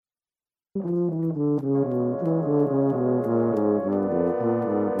Wake up! Wake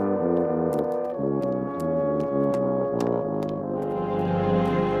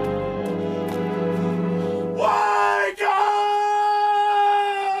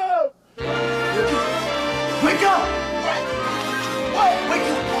up! Wake up!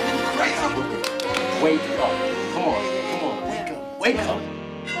 Wake up! Come on, wake up! Wake up!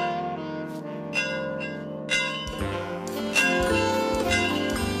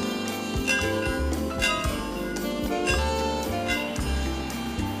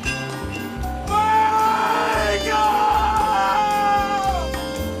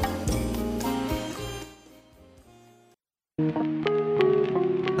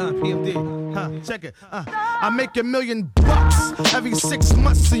 PMD, check it. I make $1 million every 6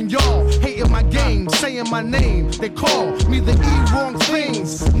 months, and y'all hating my game, saying my name. They call me the wrong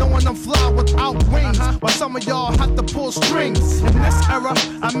things, knowing I'm fly without wings. While some of y'all have to pull strings. In this era,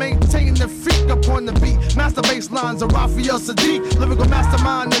 I maintain the freak up on the beat. Master bass lines of Raphael Sadiq, lyrical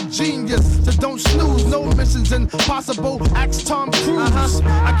mastermind, a genius. So don't snooze, no missions impossible. Ask Tom Cruise.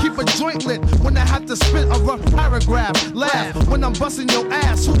 I keep a joint lit when I have to spit a rough paragraph. Laugh when I'm busting your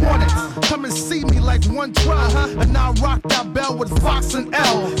ass. Who want it? Come and see me like 112. And I rock that bell with Fox and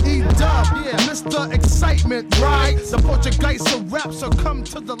L. E-Dub, yeah, Mr. Excitement, right? The Portuguese of rap, so come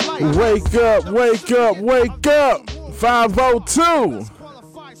to the light. Wake up, wake up, wake up. 502.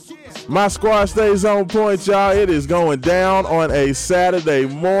 My squad stays on point, y'all. It is going down on a Saturday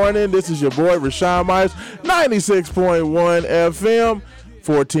morning. This is your boy, Raashaan Myers, 96.1 FM.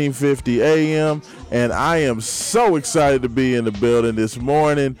 1450 AM, and I am so excited to be in the building this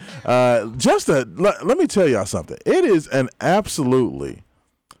morning. Let me tell y'all something. It is an absolutely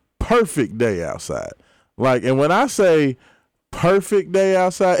perfect day outside. And when I say perfect day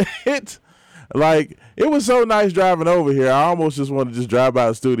outside, it was so nice driving over here. I almost just want to just drive by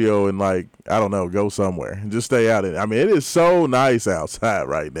the studio and go somewhere and just stay out. I mean, it is so nice outside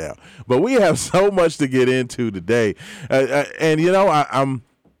right now, but we have so much to get into today. I'm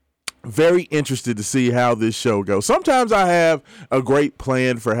very interested to see how this show goes. Sometimes I have a great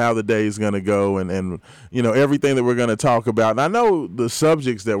plan for how the day is going to go and everything that we're going to talk about. And I know the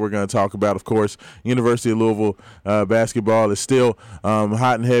subjects that we're going to talk about, of course. University of Louisville basketball is still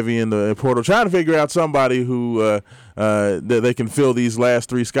hot and heavy in the portal, trying to figure out somebody who that they can fill these last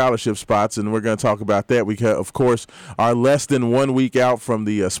 3 scholarship spots, and we're going to talk about that. We, of course, are less than 1 week out from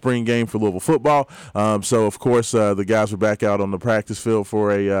the spring game for Louisville football. So, of course, the guys were back out on the practice field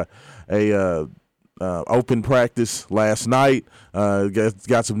for a open practice last night.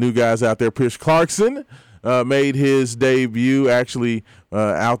 Got some new guys out there. Pierce Clarkson made his debut, actually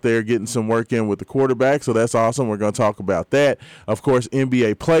out there getting some work in with the quarterback, so that's awesome. We're going to talk about that. Of course,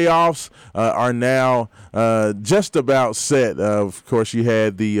 NBA playoffs are now just about set. Of course, you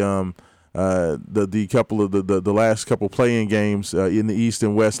had the couple of the last couple playing games in the East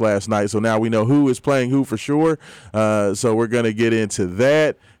and West last night, so now we know who is playing who for sure. So we're going to get into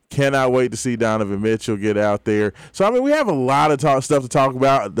that. Cannot wait to see Donovan Mitchell get out there. So, I mean, we have a lot of stuff to talk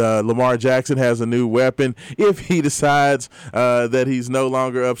about. Lamar Jackson has a new weapon. If he decides that he's no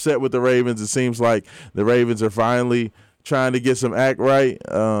longer upset with the Ravens, it seems like the Ravens are finally trying to get some act right.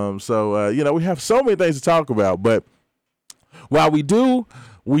 We have so many things to talk about. But while we do,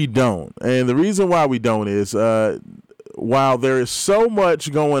 we don't. And the reason why we don't is while there is so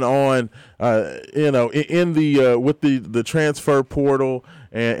much going on, in the with the transfer portal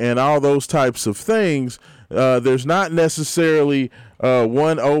and all those types of things, there's not necessarily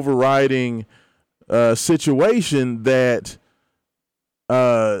one overriding situation that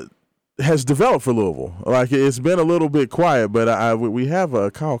has developed for Louisville. It's been a little bit quiet, but we have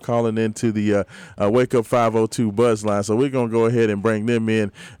a call calling into the Wake Up 502 buzz line, so we're going to go ahead and bring them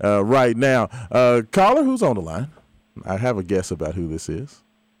in right now. Caller, who's on the line? I have a guess about who this is.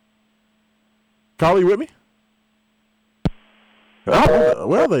 Caller, you with me? Oh,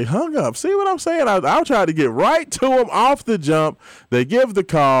 well, they hung up. See what I'm saying? I'll try to get right to them off the jump. They give the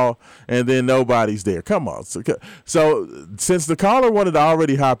call, and then nobody's there. Come on. So since the caller wanted to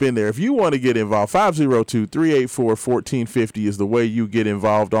already hop in there, if you want to get involved, 502-384-1450 is the way you get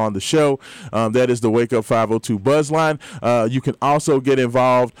involved on the show. That is the Wake Up 502 buzz line. You can also get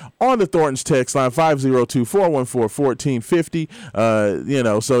involved on the Thornton's text line,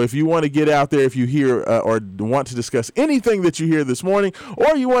 502-414-1450. So if you want to get out there, if you hear or want to discuss anything that you hear this morning,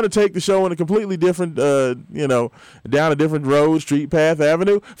 or you want to take the show in a completely different, down a different road, street, path,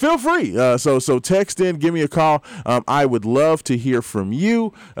 avenue, feel free. So text in, give me a call. I would love to hear from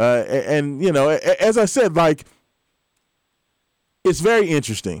you. As I said, it's very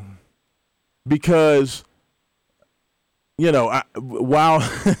interesting because, while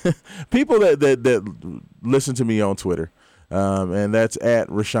people that listen to me on Twitter, and that's at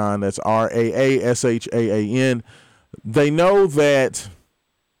Raashaan, that's Raashaan, they know that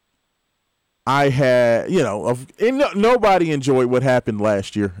I had, nobody enjoyed what happened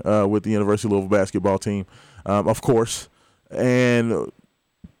last year with the University of Louisville basketball team, of course. And,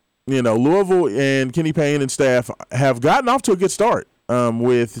 Louisville and Kenny Payne and staff have gotten off to a good start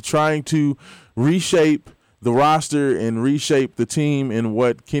with trying to reshape the roster and reshape the team in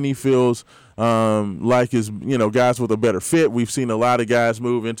what Kenny feels like is, guys with a better fit. We've seen a lot of guys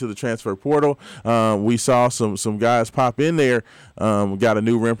move into the transfer portal. We saw some guys pop in there. We got a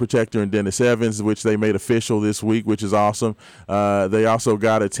new rim protector in Dennis Evans, which they made official this week, which is awesome. They also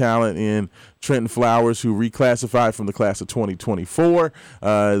got a talent in Trenton Flowers, who reclassified from the class of 2024,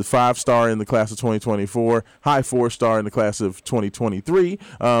 5-star in the class of 2024, high 4-star in the class of 2023,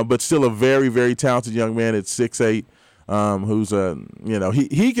 but still a very, very talented young man at 6'8", who's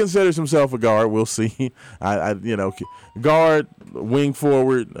he considers himself a guard. We'll see. Guard, wing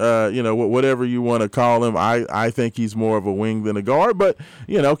forward, whatever you want to call him. I think he's more of a wing than a guard, but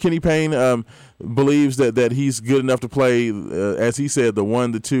Kenny Payne believes that he's good enough to play, as he said, the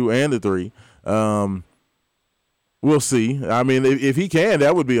 1, the 2, and the 3. We'll see. I mean, if he can,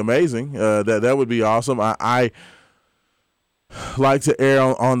 that would be amazing. That would be awesome. I like to err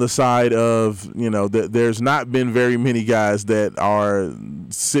on the side of, that there's not been very many guys that are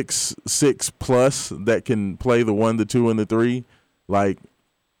 6'6" plus that can play the 1, the 2, and the 3, like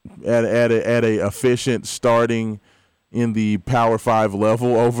at a efficient starting in the Power 5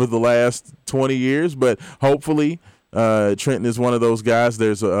 level over the last 20 years. But hopefully Trenton is one of those guys.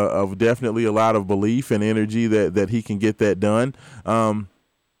 There's definitely a lot of belief and energy that he can get that done. So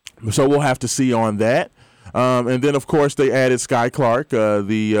we'll have to see on that. And then, of course, they added Sky Clark,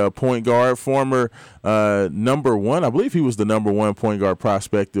 the point guard, former number 1. I believe he was the number 1 point guard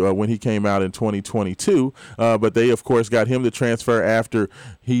prospect when he came out in 2022. But they, of course, got him to transfer after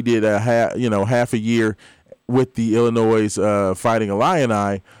he did half a year with the Illinois Fighting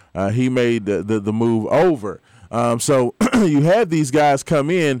Illini. He made the move over. So you had these guys come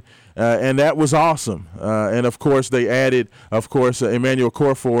in, and that was awesome. And, of course, they added, Emmanuel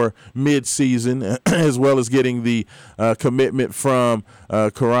Corfor mid-season, as well as getting the commitment from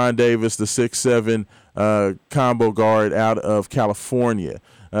Karan Davis, the 6'7" combo guard out of California.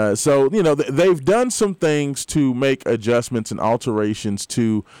 So, they've done some things to make adjustments and alterations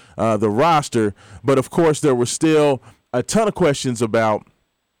to the roster. But, of course, there were still a ton of questions about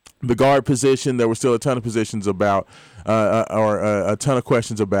the guard position. There were still a ton of positions about a ton of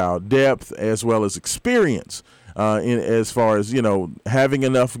questions about depth as well as experience as far as, having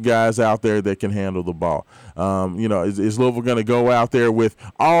enough guys out there that can handle the ball. Is Louisville going to go out there with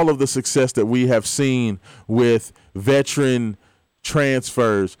all of the success that we have seen with veteran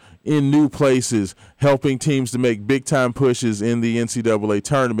transfers in new places, helping teams to make big-time pushes in the NCAA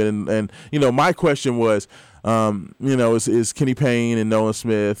tournament? And my question was, is Kenny Payne and Nolan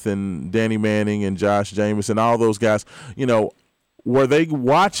Smith and Danny Manning and Josh Jameson, all those guys, were they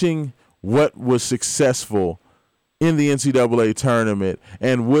watching what was successful in the NCAA tournament?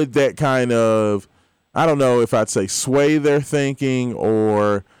 And would that kind of, I don't know if I'd say sway their thinking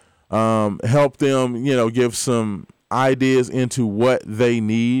or help them, give some ideas into what they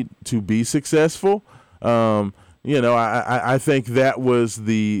need to be successful? I think that was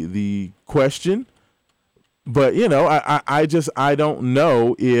the question. But, I don't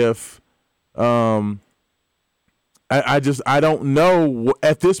know if I don't know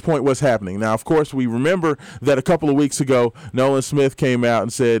at this point what's happening. Now, of course, we remember that a couple of weeks ago, Nolan Smith came out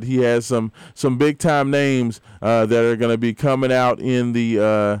and said he has some big-time names that are going to be coming out in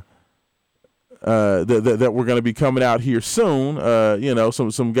the that we're going to be coming out here soon.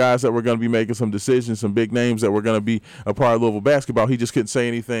 Some guys that were going to be making some decisions, some big names that were going to be a part of Louisville basketball. He just couldn't say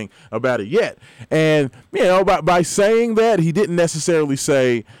anything about it yet. And, by saying that, he didn't necessarily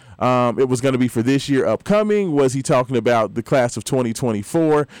say it was going to be for this year upcoming. Was he talking about the class of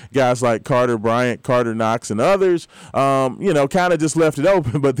 2024, guys like Carter Bryant, Carter Knox, and others? Kind of just left it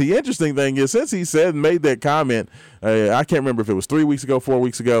open. But the interesting thing is, since he made that comment, I can't remember if it was 3 weeks ago, 4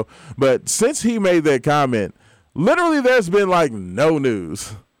 weeks ago, but since he made that comment, literally there's been no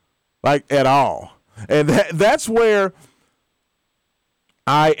news, at all. And that's where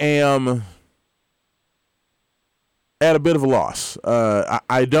I am at a bit of a loss.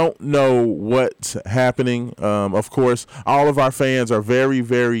 I don't know what's happening. Of course, all of our fans are very,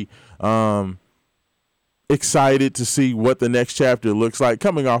 very excited to see what the next chapter looks like,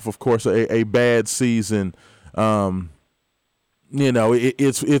 coming off, of course, a bad season.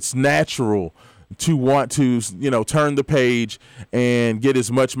 It's natural to want to, turn the page and get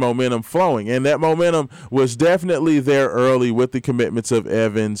as much momentum flowing. And that momentum was definitely there early with the commitments of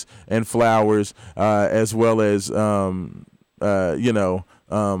Evans and Flowers, as well as, Scott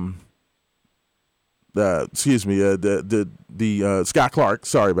Clark.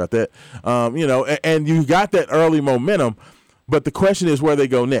 Sorry about that. And you got that early momentum, but the question is where they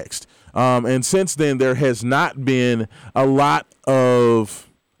go next. And since then, there has not been a lot of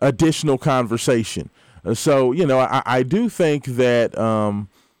additional conversation. So, I do think that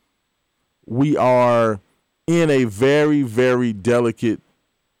we are in a very, very delicate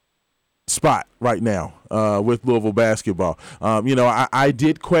spot right now with Louisville basketball. I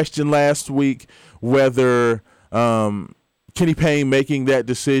did question last week whether Kenny Payne making that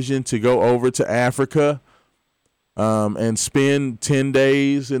decision to go over to Africa and spend 10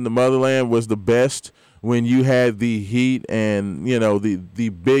 days in the motherland was the best when you had the heat and, the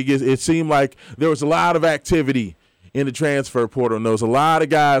biggest. It seemed like there was a lot of activity in the transfer portal, and there was a lot of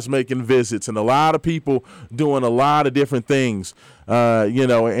guys making visits and a lot of people doing a lot of different things,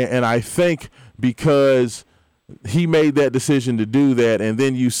 and I think because he made that decision to do that, and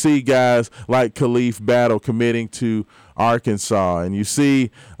then you see guys like Khalif Battle committing to Arkansas, and you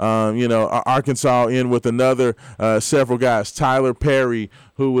see, Arkansas in with another several guys. Tyler Perry,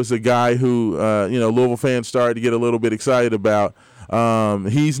 who was a guy who, Louisville fans started to get a little bit excited about.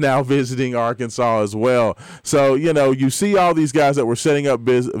 He's now visiting Arkansas as well. So, you see all these guys that were setting up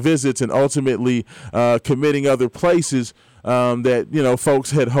visits and ultimately committing other places that,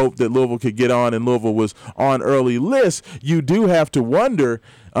 folks had hoped that Louisville could get on, and Louisville was on early lists. You do have to wonder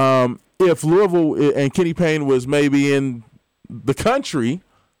if Louisville and Kenny Payne was maybe in the country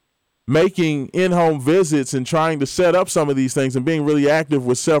making in-home visits and trying to set up some of these things and being really active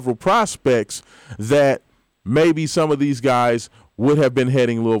with several prospects, that maybe some of these guys would have been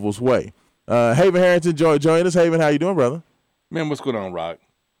heading Louisville's way. Haven Harrington join us. Haven, how you doing, brother? Man, what's going on, Rock?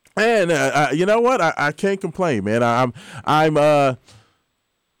 And you know what? I can't complain, man. I'm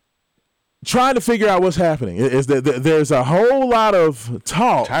trying to figure out what's happening. Is that there's a whole lot of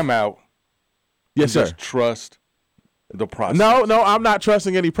talk. Time out. Yes, sir. Just trust the process. No, I'm not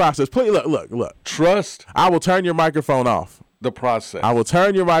trusting any process. Please, look. Trust. I will turn your microphone off. The process. I will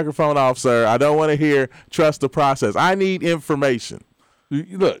turn your microphone off, sir. I don't want to hear trust the process. I need information.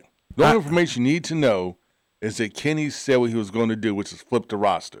 Look, the only information you need to know is that Kenny said what he was going to do, which is flip the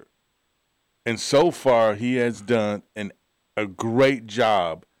roster. And so far, he has done a great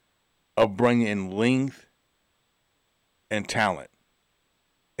job of bringing in length and talent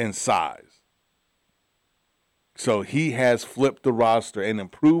and size. So he has flipped the roster and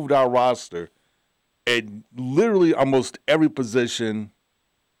improved our roster at literally almost every position,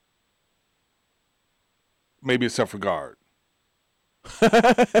 maybe except for guard.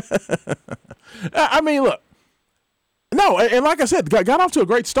 I mean, look. No, and like I said, got off to a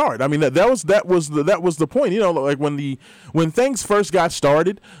great start. I mean, that was the point. Like when things first got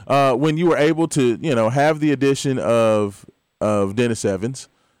started, when you were able to have the addition of Dennis Evans,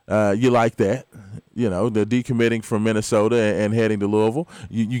 you like that. The decommitting from Minnesota and heading to Louisville.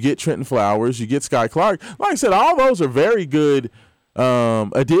 You get Trenton Flowers, you get Sky Clark. Like I said, all those are very good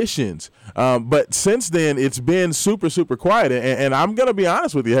additions. But since then, it's been super, super quiet. And I'm going to be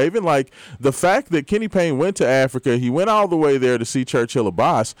honest with you, Haven, like the fact that Kenny Payne went to Africa, he went all the way there to see Churchill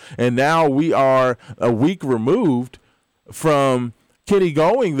Abbas, and now we are a week removed from Kenny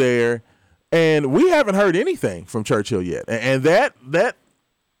going there, and we haven't heard anything from Churchill yet. And that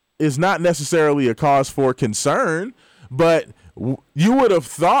is not necessarily a cause for concern, but you would have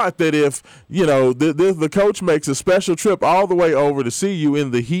thought that if, the coach makes a special trip all the way over to see you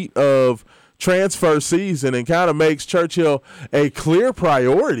in the heat of transfer season and kind of makes Churchill a clear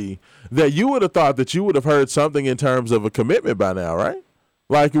priority, that you would have thought that you would have heard something in terms of a commitment by now, right?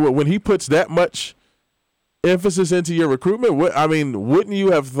 Like when he puts that much emphasis into your recruitment, wouldn't you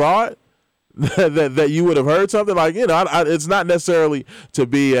have thought that you would have heard something? Like, it's not necessarily to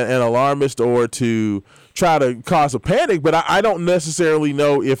be an alarmist or to try to cause a panic, but I don't necessarily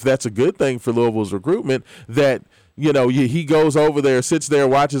know if that's a good thing for Louisville's recruitment, that he goes over there, sits there,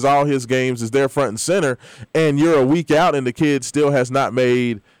 watches all his games, is there front and center, and you're a week out and the kid still has not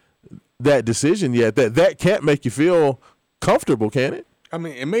made that decision yet. That can't make you feel comfortable, can it? I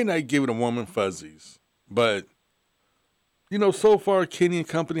mean, it may not give it a warm and fuzzies, but so far Kenny and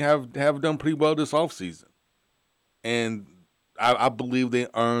company have done pretty well this offseason. And I believe they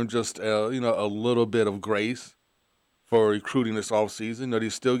earned just a little bit of grace for recruiting this offseason. They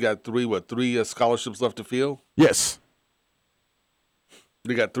still got three scholarships left to fill? Yes.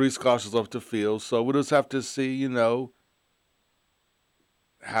 They got 3 scholarships left to fill, so we'll just have to see,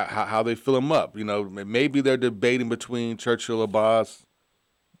 how they fill him up. Maybe they're debating between Churchill Abbas,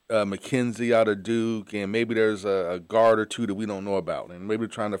 McKenzie out of Duke, and maybe there's a guard or two that we don't know about, and maybe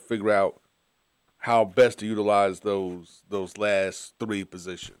trying to figure out how best to utilize those last three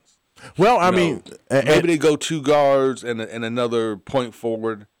positions. Well, I mean, maybe they go two guards and another point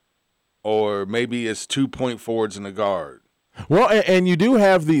forward, or maybe it's 2 point forwards and a guard. Well, and you do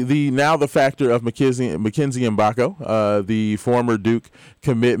have the factor of Mackenzie Mbako, the former Duke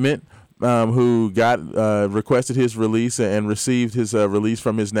commitment, who requested his release and received his release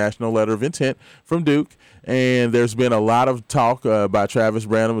from his national letter of intent from Duke. And there's been a lot of talk by Travis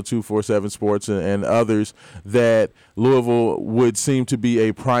Branham of 247 Sports and others that Louisville would seem to be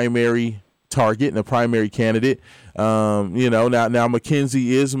a primary target and a primary candidate. Now McKenzie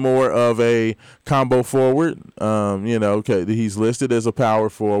is more of a combo forward. He's listed as a power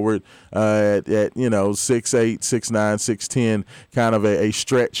forward at 6'8", 6'9", 6'10", kind of a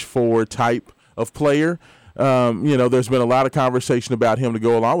stretch forward type of player. There's been a lot of conversation about him to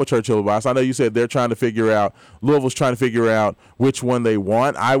go along with Churchill Abbas. I know you said Louisville's trying to figure out which one they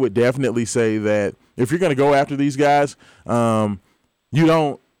want. I would definitely say that if you're going to go after these guys, you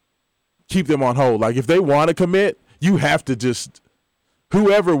don't keep them on hold. Like, if they want to commit, you have to just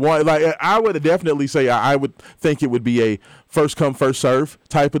whoever wants. Like, I would definitely say I would think it would be a first come first serve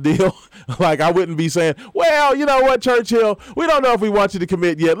type of deal. Like, I wouldn't be saying, well, you know what, Churchill, we don't know if we want you to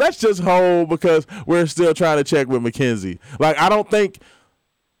commit yet. Let's just hold because we're still trying to check with McKenzie. Like, I don't think,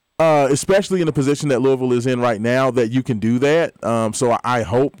 especially in the position that Louisville is in right now, that you can do that. So I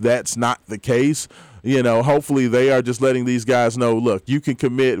hope that's not the case. Hopefully they are just letting these guys know, look, you can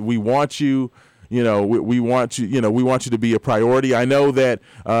commit. We want you. We want you. We want you to be a priority. I know that.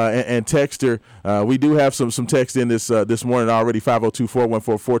 And Texter, we do have some text in this morning already.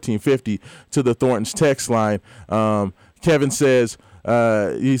 502-414-1450 to the Thornton's text line. Kevin says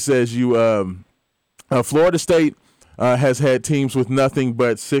Florida State has had teams with nothing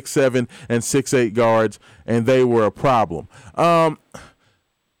but 6'7" and 6'8" guards, and they were a problem.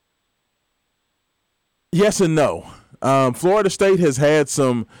 Yes and no. Florida State has had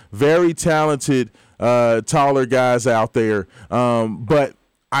some very talented, taller guys out there, but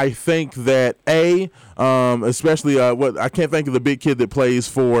I think that especially I can't think of the big kid that plays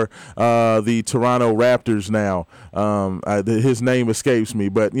for the Toronto Raptors now. His name escapes me,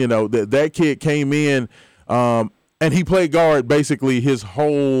 but that kid came in and he played guard basically his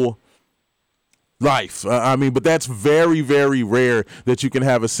whole life. But that's very, very rare that you can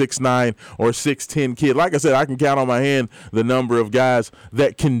have a 6'9" or 6'10" kid. Like I said, I can count on my hand the number of guys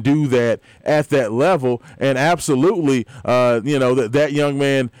that can do that at that level. And absolutely, that young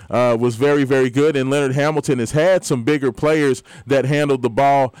man was very, very good. And Leonard Hamilton has had some bigger players that handled the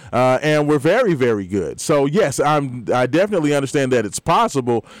ball and were very, very good. So, yes, I definitely understand that it's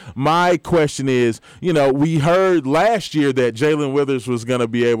possible. My question is, we heard last year that Jalen Withers was going to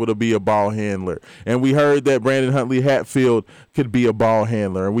be able to be a ball handler. And we heard that Brandon Huntley Hatfield could be a ball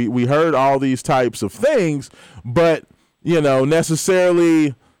handler. And we heard all these types of things, but,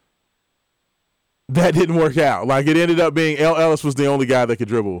 necessarily that didn't work out. Like, it ended up being Ellis was the only guy that could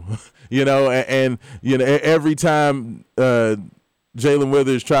dribble, and every time Jalen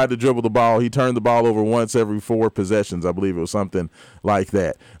Withers tried to dribble the ball, he turned the ball over once every 4 possessions. I believe it was something like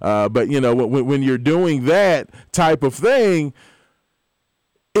that. But, when you're doing that type of thing,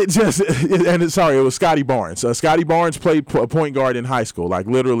 it was Scotty Barnes. Scotty Barnes played point guard in high school. Like,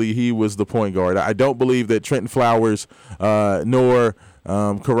 literally, he was the point guard. I don't believe that Trenton Flowers nor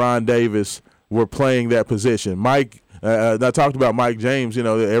Karan Davis were playing that position. Mike, I talked about Mike James.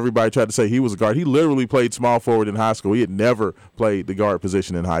 Everybody tried to say he was a guard. He literally played small forward in high school. He had never played the guard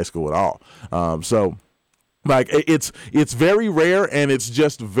position in high school at all. Like, it's very rare, and it's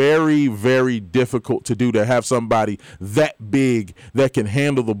just very, very difficult to do, to have somebody that big that can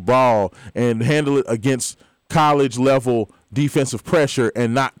handle the ball and handle it against college-level defensive pressure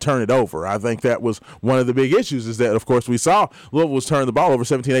and not turn it over. I think that was one of the big issues, is that, of course, we saw Louisville was turning the ball over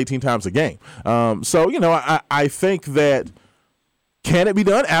 17, 18 times a game. I think that, can it be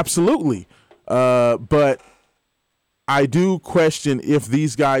done? Absolutely. But I do question if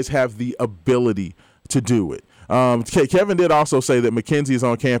these guys have the ability to do it. Kevin did also say that McKenzie is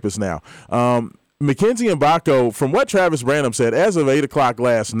on campus now. McKenzie Mbako, from what Travis Branham said, as of 8 o'clock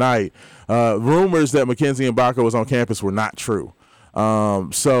last night, rumors that McKenzie Mbako was on campus were not true.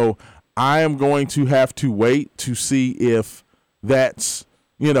 So I am going to have to wait to see if that's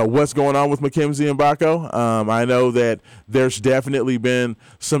what's going on with McKenzie Mbako. I know that there's definitely been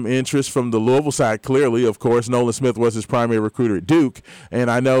some interest from the Louisville side. Clearly, of course, Nolan Smith was his primary recruiter at Duke, and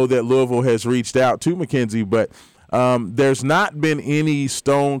I know that Louisville has reached out to McKenzie, but There's not been any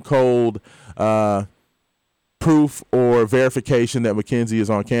stone cold proof or verification that McKenzie is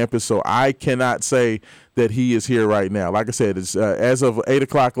on campus, so I cannot say that he is here right now. Like I said, it's, as of 8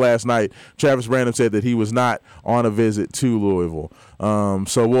 o'clock last night, Travis Branham said that he was not on a visit to Louisville.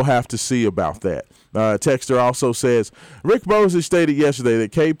 So we'll have to see about that. Texter also says, Rick Moses stated yesterday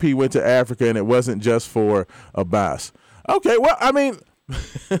that KP went to Africa and it wasn't just for Abbas. Okay, well, I mean,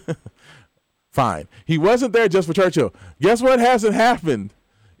 fine. He wasn't there just for Churchill. Guess what hasn't happened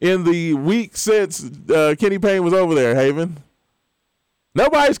in the week since Kenny Payne was over there, Haven?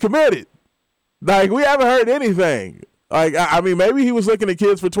 Nobody's committed. Like, we haven't heard anything. Like, I mean, maybe he was looking at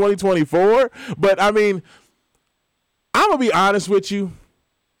kids for 2024, but, I mean, I'm going to be honest with you.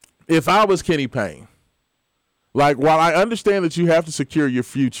 If I was Kenny Payne, like, while I understand that you have to secure your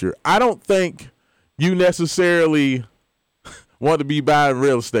future, I don't think you necessarily want to be buying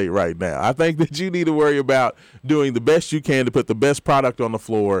real estate right now. I think that you need to worry about doing the best you can to put the best product on the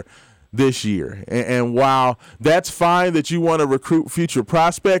floor this year. And while that's fine that you want to recruit future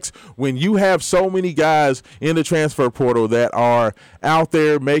prospects, when you have so many guys in the transfer portal that are out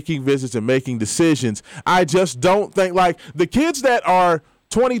there making visits and making decisions, I just don't think, like, the kids that are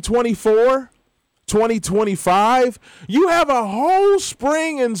 2024, 2025, you have a whole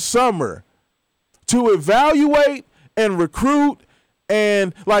spring and summer to evaluate and recruit.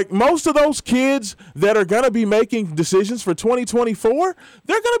 And, like, most of those kids that are going to be making decisions for 2024,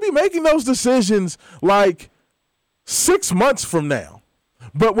 they're going to be making those decisions like 6 months from now.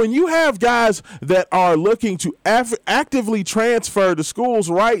 But when you have guys that are looking to actively transfer to schools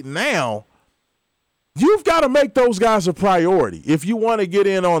right now, you've got to make those guys a priority if you want to get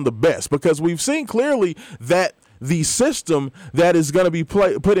in on the best, because we've seen clearly that the system that is going to be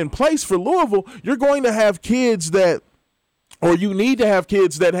put in place for Louisville, you're going to have kids that, or you need to have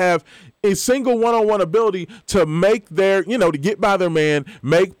kids that have a single one-on-one ability to make their, to get by their man,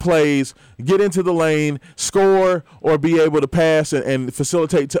 make plays, get into the lane, score, or be able to pass and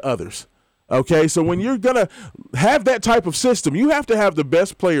facilitate to others. Okay, so when you're going to have that type of system, you have to have the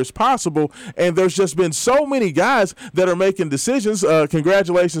best players possible, and there's just been so many guys that are making decisions.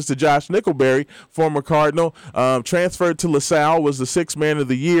 Congratulations to Josh Nickelberry, former Cardinal, transferred to LaSalle, was the sixth man of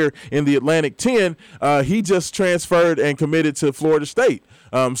the year in the Atlantic 10. He just transferred and committed to Florida State.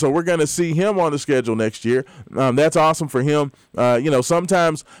 So we're going to see him on the schedule next year. That's awesome for him.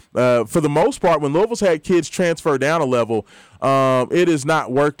 Sometimes, for the most part, when Louisville's had kids transfer down a level, it has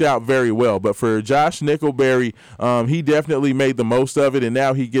not worked out very well. But for Josh Nickelberry, he definitely made the most of it, and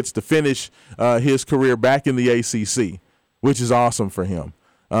now he gets to finish his career back in the ACC, which is awesome for him.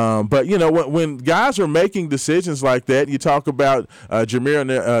 But when guys are making decisions like that, you talk about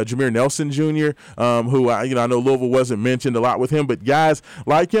Jameer Nelson Jr., who I know Louisville wasn't mentioned a lot with him, but guys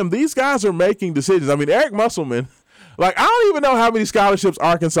like him, these guys are making decisions. I mean, Eric Musselman, like, I don't even know how many scholarships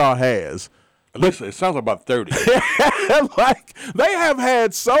Arkansas has. Listen, it sounds about 30. Like, they have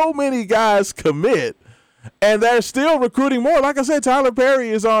had so many guys commit, and they're still recruiting more. Like I said, Tyler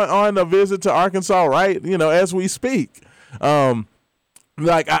Perry is on a visit to Arkansas, right? As we speak.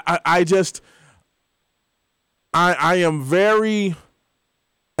 Like, I am very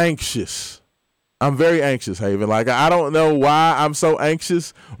anxious. I'm very anxious, Haven. Like, I don't know why I'm so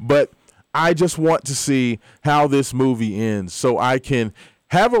anxious, but I just want to see how this movie ends so I can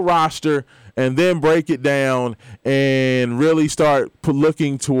have a roster and then break it down and really start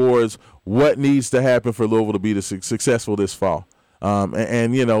looking towards what needs to happen for Louisville to be successful this fall.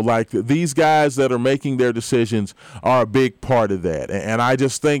 Like, these guys that are making their decisions are a big part of that. And I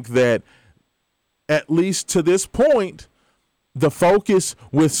just think that, at least to this point, the focus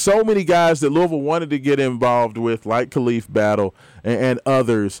with so many guys that Louisville wanted to get involved with, like Khalif Battle and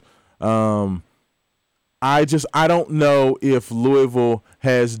others, I don't know if Louisville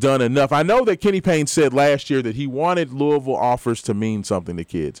has done enough. I know that Kenny Payne said last year that he wanted Louisville offers to mean something to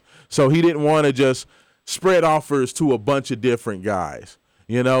kids. So he didn't want to just spread offers to a bunch of different guys.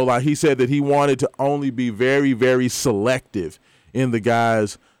 Like, he said that he wanted to only be very, very selective in the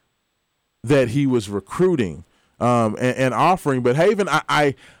guys that he was recruiting and offering. But Haven,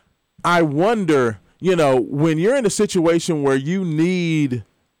 I wonder, when you're in a situation where you need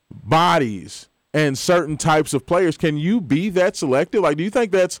bodies and certain types of players, can you be that selective? Like, do you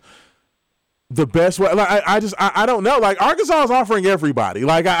think that's the best way? Like, I don't know. Like, Arkansas is offering everybody.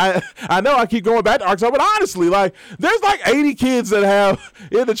 Like, I know I keep going back to Arkansas, but honestly, like, there's like 80 kids that have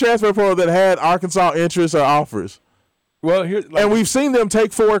in the transfer portal that had Arkansas interests or offers. Well, and we've seen them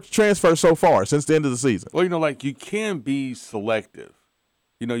take 4 transfers so far since the end of the season. Well, you can be selective.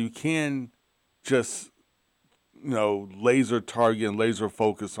 You can just, laser target and laser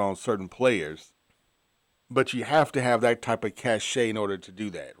focus on certain players. But you have to have that type of cachet in order to do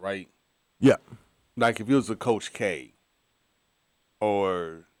that, right? Yeah. Like if it was a Coach K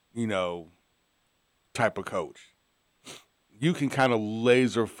or, type of coach, you can kind of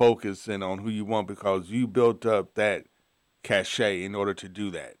laser focus in on who you want because you built up that cachet in order to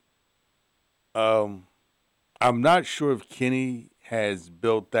do that. I'm not sure if Kenny has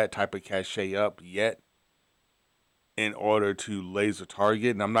built that type of cachet up yet in order to laser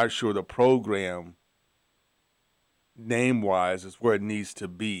target, and I'm not sure the program name-wise is where it needs to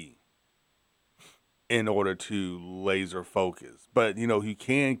be in order to laser focus. But, you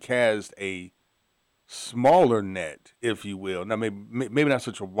can cast a smaller net, if you will. Now, maybe not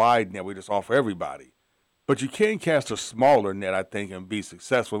such a wide net we just offer everybody, but you can cast a smaller net, I think, and be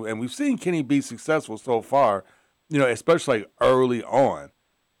successful. And we've seen Kenny be successful so far, especially like early on.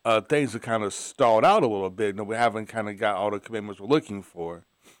 Things have kind of stalled out a little bit. We haven't kind of got all the commitments we're looking for.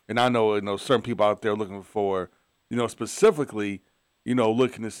 And I know, certain people out there looking for, specifically,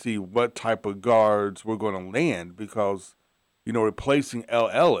 looking to see what type of guards we're going to land because, replacing L.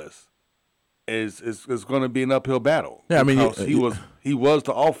 Ellis is going to be an uphill battle. Yeah, I mean, he was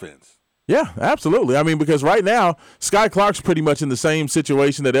the offense. Yeah, absolutely. I mean, because right now, Sky Clark's pretty much in the same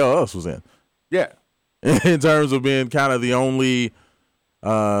situation that L. Ellis was in. Yeah. In terms of being kind of the only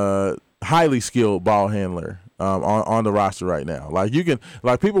highly skilled ball handler on the roster right now. Like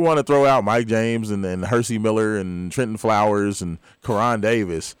people want to throw out Mike James and Hersey Miller and Trenton Flowers and Karan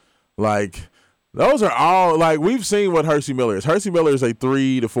Davis. Like those are all like we've seen what Hersey Miller is. Hersey Miller is a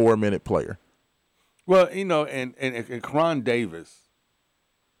 3 to 4 minute player. Well, and Karan Davis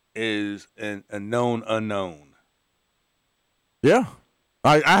is a known unknown. Yeah,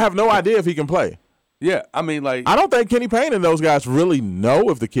 I have no idea if he can play. Yeah, I mean, like I don't think Kenny Payne and those guys really know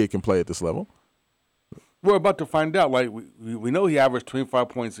if the kid can play at this level. We're about to find out. Like we know he averaged 25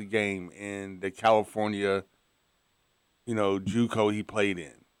 points a game in the California, JUCO he played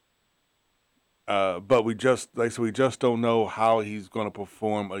in. But we just don't know how he's going to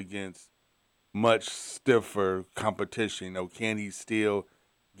perform against much stiffer competition. Can he still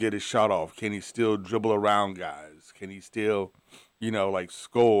get his shot off? Can he still dribble around guys? Can he still,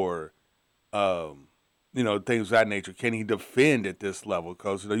 score? Things of that nature. Can he defend at this level?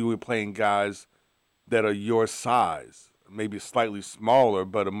 Because you were playing guys that are your size, maybe slightly smaller,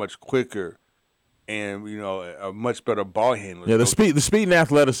 but are much quicker and a much better ball handler. Yeah, the speed and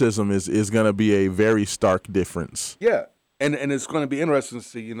athleticism is going to be a very stark difference. Yeah, and it's going to be interesting to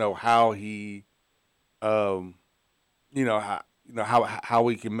see how he, how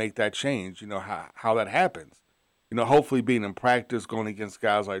we can make that change. How that happens. Hopefully being in practice, going against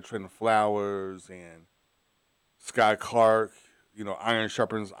guys like Trenton Flowers and Sky Clark, iron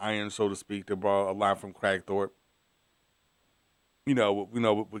sharpens iron, so to speak. They brought a line from Cragthorpe.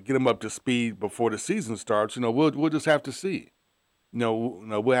 We'll get them up to speed before the season starts. We'll just have to see.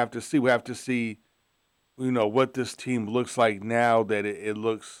 We'll have to see. We have to see, what this team looks like now that it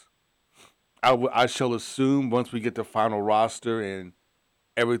looks. I shall assume once we get the final roster and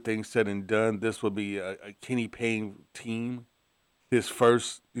everything said and done, this will be a Kenny Payne team, his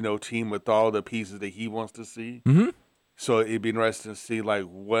first, team with all the pieces that he wants to see. Mm-hmm. So it'd be interesting to see like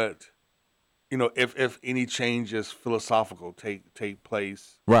what, if any changes philosophical take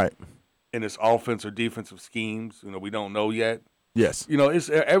place, right, in his offense or defensive schemes. We don't know yet. Yes, it's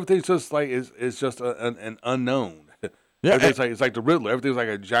everything's just like it's just an unknown. Yeah, it's like the Riddler. Everything's like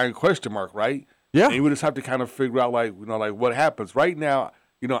a giant question mark, right? Yeah, and we just have to kind of figure out like what happens right now.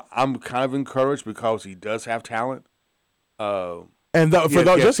 I'm kind of encouraged because he does have talent.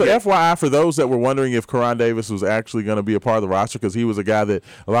 FYI, for those that were wondering if Karan Davis was actually going to be a part of the roster, because he was a guy that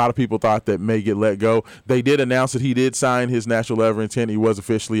a lot of people thought that may get let go, they did announce that he did sign his national letter of intent. He was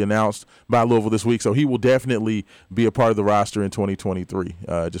officially announced by Louisville this week, so he will definitely be a part of the roster in 2023.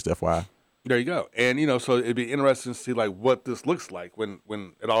 Just FYI. There you go. And, so it'd be interesting to see, like, what this looks like when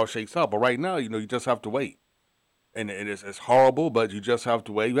it all shakes out. But right now, you just have to wait. And it's horrible, but you just have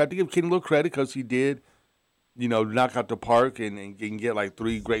to wait. You have to give Kenny a little credit because he did, knock out the park and get, like,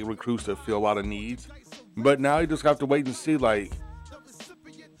 3 great recruits that fill a lot of needs. But now you just have to wait and see, like,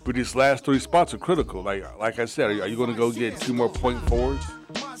 but these last 3 spots are critical. Like I said, are you going to go get 2 more point forwards?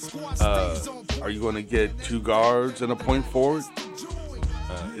 Are you going to get 2 guards and a point forward?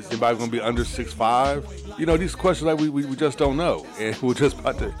 Is anybody going to be under 6'5"? These questions like we just don't know, and we're just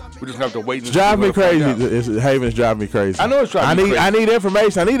have to wait. And it's driving me crazy. Haven's driving me crazy. I know it's driving me crazy. I need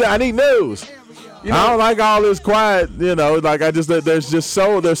information. I need news. I don't like all this quiet. Like there's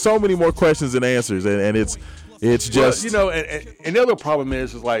so many more questions than answers, and it's just and the other problem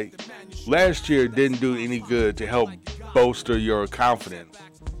is like last year didn't do any good to help bolster your confidence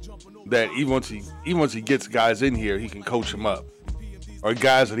that even once he gets guys in here, he can coach them up, or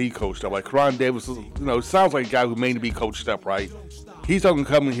guys that he coached up. Like Karan Davis, sounds like a guy who may be coached up, right? He's not going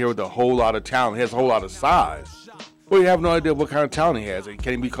to come in here with a whole lot of talent. He has a whole lot of size. Well, you have no idea what kind of talent he has. Can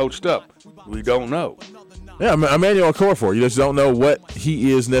he be coached up? We don't know. Yeah, Emmanuel Okorafor. You just don't know what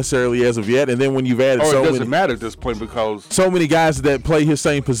he is necessarily as of yet. And then when you've added it doesn't matter at this point because so many guys that play his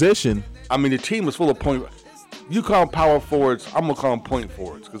same position. I mean, the team is full of point. You call them power forwards. I'm gonna call them point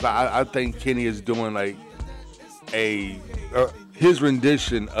forwards because I think Kenny is doing like his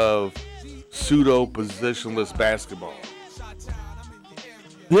rendition of pseudo positionless basketball.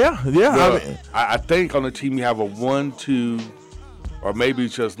 Yeah. I think on the team you have a 1, 2. Or maybe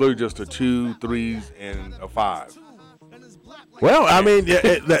just literally just a 2, 3s, and a 5. Well, I mean,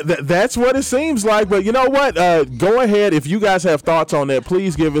 that's what it seems like. But you know what? Go ahead. If you guys have thoughts on that,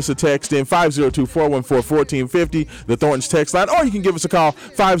 please give us a text in 502-414-1450, the Thornton's text line. Or you can give us a call,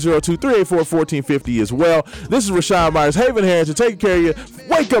 502-384-1450 as well. This is Raashaan Myers, Haven Harrington, taking care of you.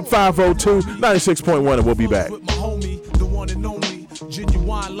 Wake up 502, 96.1, and we'll be back.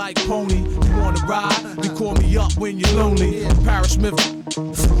 Genuine like pony, you wanna ride? You call me up when you're lonely. Paris Smith,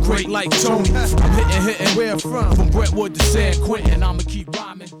 great like Tony. I'm hitting. Where from? From Brentwood to San Quentin. I'ma keep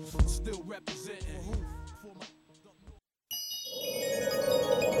rhyming, still representing.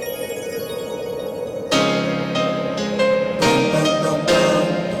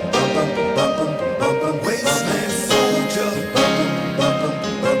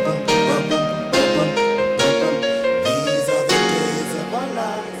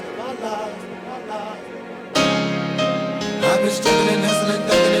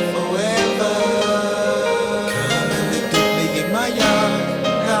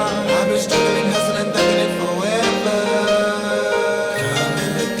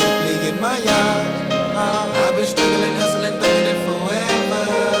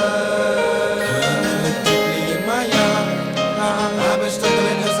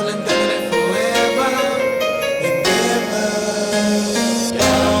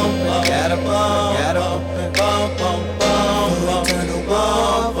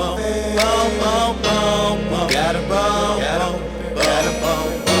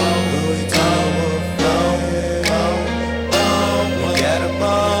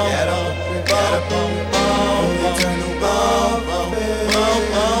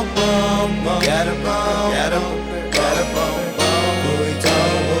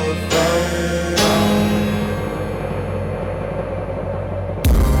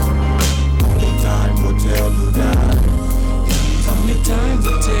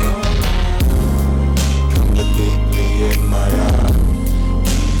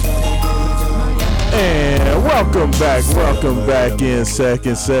 Welcome back in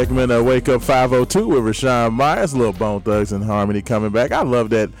second segment of Wake Up 502 with Raashaan Myers, Little Bone Thugs and Harmony coming back. I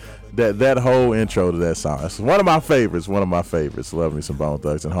love that whole intro to that song. It's one of my favorites. Love me some Bone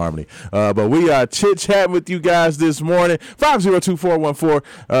Thugs and Harmony. But we are chit-chatting with you guys this morning.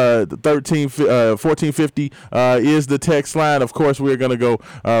 502-414-1450 is the text line. Of course, we're going to go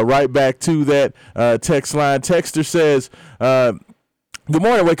right back to that text line. Texter says, good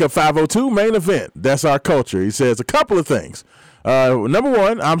morning, Wake Up 502, main event. That's our culture. He says a couple of things. Number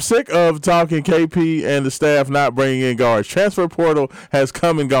one, I'm sick of talking KP and the staff not bringing in guards. Transfer portal has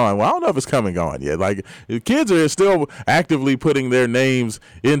come and gone. Well, I don't know if it's come and gone yet. Like, the kids are still actively putting their names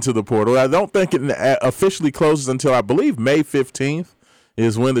into the portal. I don't think it officially closes until, I believe, May 15th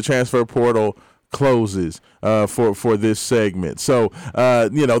is when the transfer portal closes for this segment. So,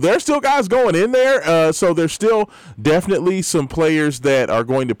 there's still guys going in there. So there's still definitely some players that are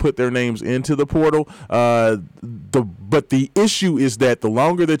going to put their names into the portal. But the issue is that the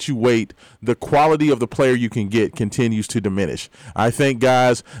longer that you wait, the quality of the player you can get continues to diminish. I think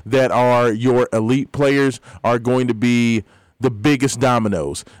guys that are your elite players are going to be the biggest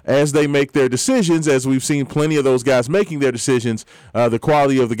dominoes as they make their decisions. As we've seen plenty of those guys making their decisions, the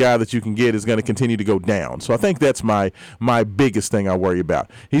quality of the guy that you can get is going to continue to go down. So I think that's my biggest thing I worry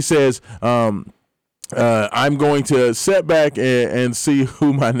about. He says, I'm going to sit back and see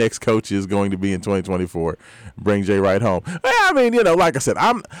who my next coach is going to be in 2024. Bring Jay right home. I mean, like I said,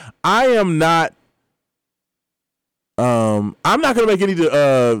 I'm not going to make any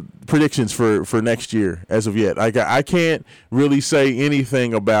predictions for next year as of yet. I can't really say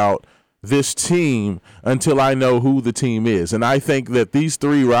anything about this team until I know who the team is. And I think that these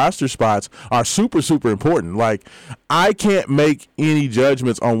 3 roster spots are super, super important. Like, I can't make any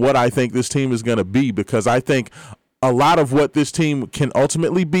judgments on what I think this team is going to be because I think a lot of what this team can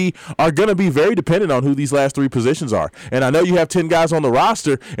ultimately be are going to be very dependent on who these last 3 positions are. And I know you have 10 guys on the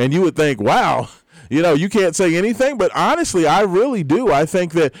roster, and you would think, wow, you can't say anything. But honestly, I really do. I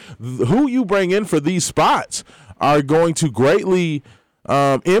think that who you bring in for these spots are going to greatly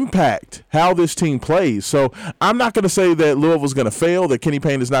impact how this team plays. So I'm not going to say that Louisville's going to fail, that Kenny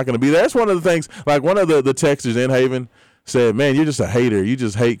Payne is not going to be there. That's one of the things, like one of the texters in Haven said, man, you're just a hater. You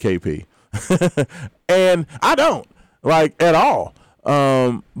just hate KP. And I don't, at all.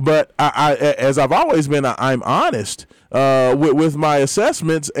 But I as I've always been, I'm honest with my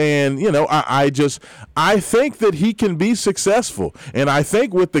assessments, and I think that he can be successful, and I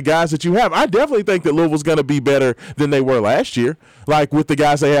think with the guys that you have, I definitely think that Louisville's going to be better than they were last year, like with the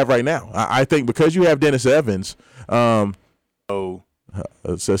guys they have right now. I think because you have Dennis Evans. So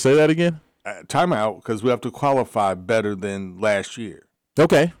say that again. Timeout, because we have to qualify better than last year.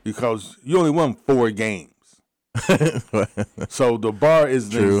 Okay. Because you only won 4 games. So the bar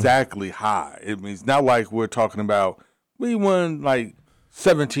isn't exactly high. It's not like we're talking about we won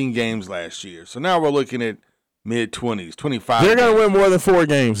 17 games last year. So now we're looking at mid-20s, 25. They're going to win more than 4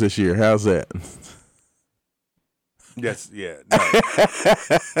 games this year. How's that? Yes, yeah. No.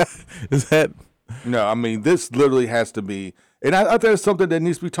 Is that? No, this literally has to be, and I think it's something that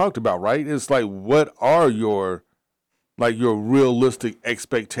needs to be talked about, right? It's what are your realistic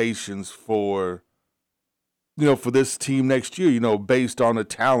expectations for this team next year, based on the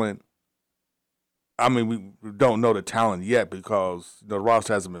talent. We don't know the talent yet because the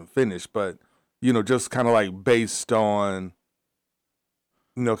roster hasn't been finished, but, just kind of based on,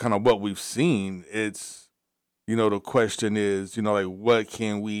 kind of what we've seen, it's, the question is, what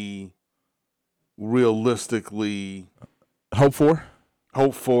can we realistically hope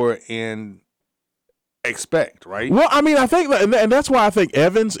for and expect, right? Well, I think, and that's why I think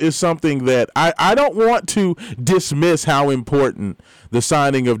Evans is something that I don't want to dismiss how important the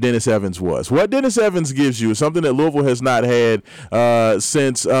signing of Dennis Evans was. What Dennis Evans gives you is something that Louisville has not had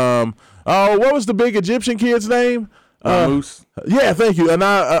since, what was the big Egyptian kid's name? Moose. Yeah, thank you.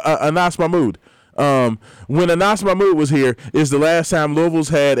 Anas Mahmoud. When Anas Mahmoud was here is the last time Louisville's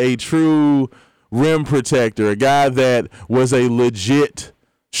had a true rim protector, a guy that was a legit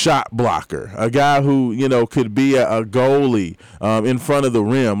shot blocker, a guy who could be a goalie in front of the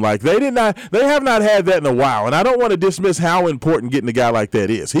rim. They have not had that in a while, and I don't want to dismiss how important getting a guy like that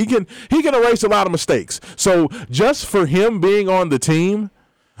is. He can erase a lot of mistakes. So just for him being on the team,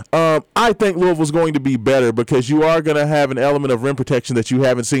 I think Louisville's going to be better because you are going to have an element of rim protection that you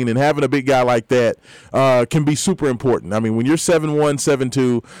haven't seen, and having a big guy like that can be super important. When you're 7'1",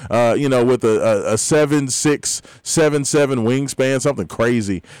 7'2", with a 7'6", 7'7" wingspan, something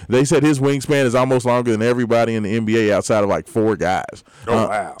crazy. They said his wingspan is almost longer than everybody in the NBA outside of 4 guys. Oh,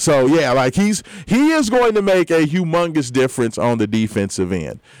 wow. So yeah, he is going to make a humongous difference on the defensive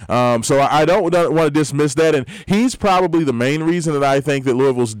end. So I don't want to dismiss that, and he's probably the main reason that I think that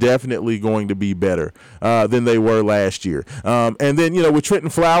Louisville's definitely going to be better than they were last year. And then, with Trenton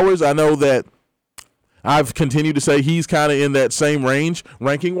Flowers, I know that I've continued to say he's kind of in that same range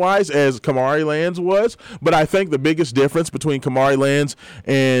ranking-wise as Kamari Lands was, but I think the biggest difference between Kamari Lands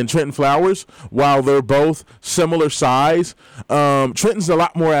and Trenton Flowers, while they're both similar size, Trenton's a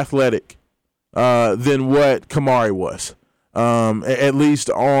lot more athletic than what Kamari was, at least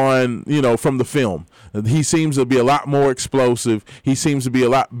on, from the film. He seems to be a lot more explosive. He seems to be a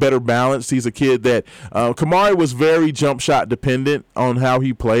lot better balanced. He's a kid that Kamari was very jump shot dependent on how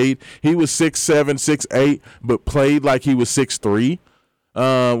he played. He was 6'7", 6'8", but played like he was 6'3",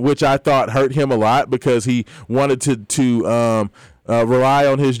 which I thought hurt him a lot because he wanted to rely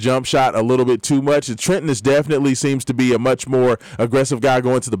on his jump shot a little bit too much. And Trenton definitely seems to be a much more aggressive guy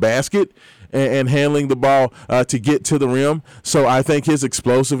going to the basket and handling the ball to get to the rim. So I think his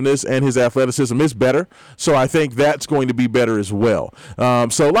explosiveness and his athleticism is better. So I think that's going to be better as well.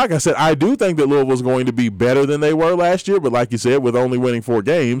 So like I said, I do think that Louisville's going to be better than they were last year. But like you said, with only winning 4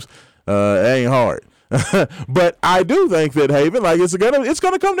 games, it ain't hard. But I do think that Haven, it's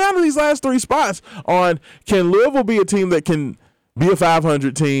gonna come down to these last 3 spots on, can Louisville be a team that can be a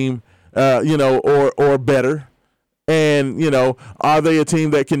 500 team, or better? And, are they a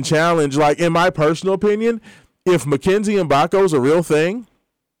team that can challenge? In my personal opinion, if Mackenzie Mbako's a real thing,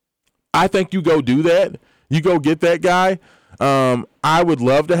 I think you go do that. You go get that guy. I would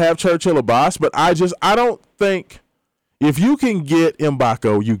love to have Churchill a boss, but I don't think if you can get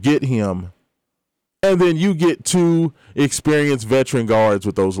Mbako, you get him, and then you get 2 experienced veteran guards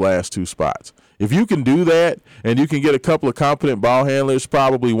with those last 2 spots. If you can do that and you can get a couple of competent ball handlers,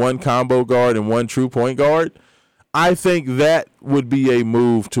 probably 1 combo guard and 1 true point guard, I think that would be a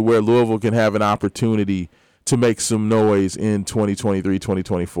move to where Louisville can have an opportunity to make some noise in 2023,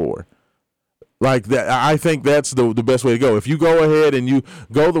 2024. Like that, I think that's the best way to go. If you go ahead and you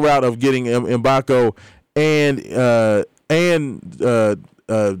go the route of getting Mbako and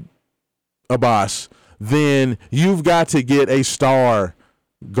Abbas, then you've got to get a star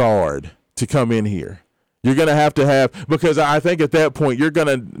guard to come in here. You're going to have because I think at that point you're going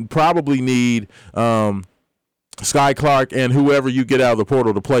to probably need Sky Clark and whoever you get out of the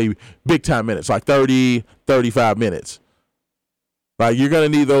portal to play big time minutes, like 30, 35 minutes. Like you're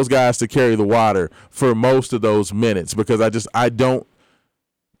going to need those guys to carry the water for most of those minutes, because I don't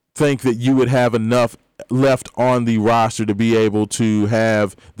think that you would have enough left on the roster to be able to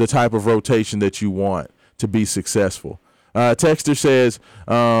have the type of rotation that you want to be successful. Texter says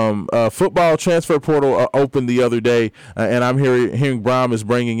football transfer portal opened the other day, and I'm hearing Brom is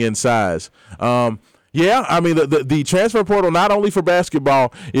bringing in size. Yeah, I mean, the transfer portal, not only for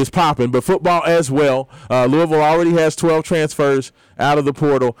basketball, is popping, but football as well. Louisville already has 12 transfers out of the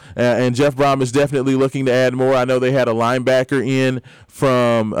portal, and Jeff Brom is definitely looking to add more. I know they had a linebacker in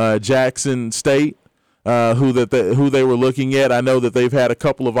from Jackson State, who they were looking at. I know that they've had a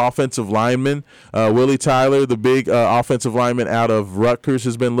couple of offensive linemen. Willie Tyler, the big offensive lineman out of Rutgers,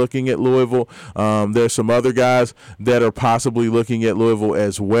 has been looking at Louisville. There's some other guys that are possibly looking at Louisville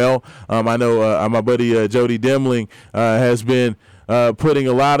as well. I know my buddy Jody Demling has been putting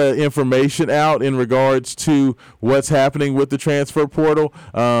a lot of information out in regards to what's happening with the transfer portal.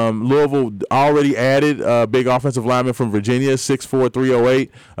 Louisville already added a big offensive lineman from Virginia, 6'4",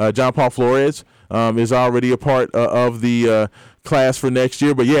 308, John Paul Flores. Is already a part of the class for next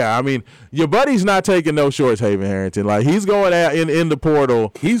year. But, yeah, I mean, your buddy's not taking no shorts, Haven Harrington. Like, he's going out in the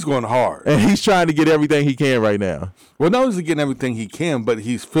portal. He's going hard. And he's trying to get everything he can right now. Well, not only is he getting everything he can, but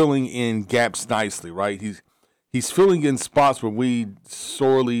he's filling in gaps nicely, right? He's filling in spots where we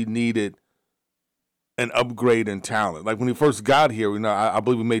sorely needed an upgrade in talent. Like, when he first got here, I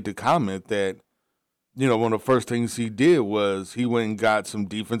believe we made the comment that, one of the first things he did was he went and got some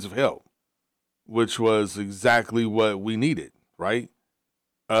defensive help, which was exactly what we needed, right?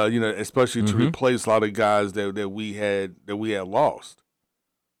 Especially to replace a lot of guys that we had lost.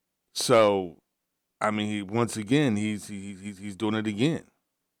 So, I mean, once again, he's doing it again.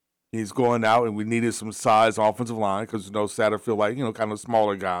 He's going out, and we needed some size offensive line because Satterfield, like kind of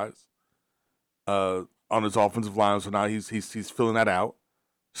smaller guys on his offensive line. So now he's filling that out.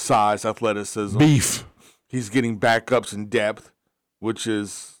 Size, athleticism, beef. He's getting backups in depth, which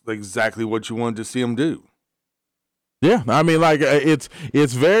is exactly what you wanted to see him do. Yeah, I mean, it's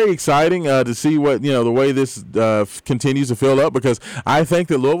very exciting to see what the way this continues to fill up, because I think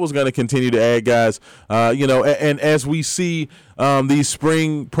that Louisville's going to continue to add guys. And as we see these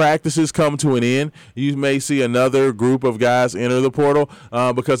spring practices come to an end, you may see another group of guys enter the portal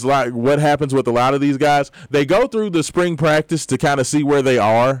because what happens with a lot of these guys, they go through the spring practice to kind of see where they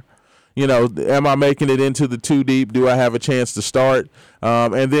are. Am I making it into the 2 deep? Do I have a chance to start?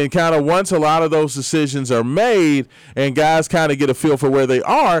 And then kind of once a lot of those decisions are made and guys kind of get a feel for where they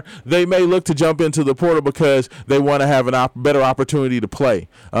are, they may look to jump into the portal because they want to have a better opportunity to play.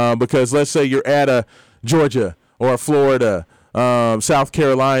 Because let's say you're at a Georgia or a Florida, South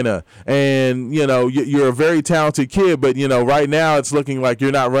Carolina, and, you're a very talented kid, but, right now it's looking like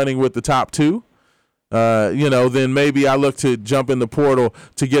you're not running with the top 2. Then maybe I look to jump in the portal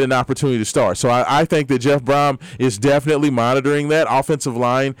to get an opportunity to start. So I think that Jeff Brom is definitely monitoring that. Offensive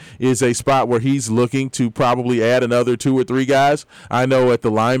line is a spot where he's looking to probably add another 2 or 3 guys. I know at the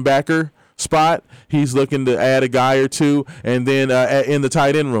linebacker spot, he's looking to add a guy or 2. And then in the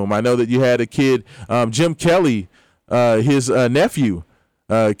tight end room, I know that you had a kid, Jim Kelly, his nephew,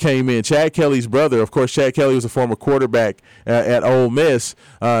 came in. Chad Kelly's brother. Of course, Chad Kelly was a former quarterback at Ole Miss.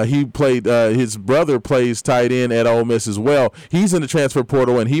 He played. His brother plays tight end at Ole Miss as well. He's in the transfer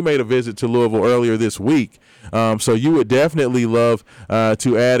portal, and he made a visit to Louisville earlier this week. So you would definitely love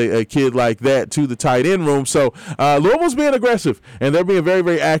to add a kid like that to the tight end room. So Louisville's being aggressive, and they're being very,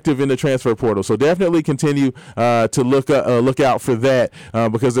 very active in the transfer portal. So definitely continue to look out for that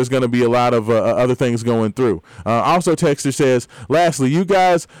because there's going to be a lot of other things going through. Also, Texter says, lastly, you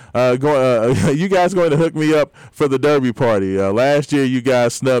guys going to hook me up for the Derby party. Last year, you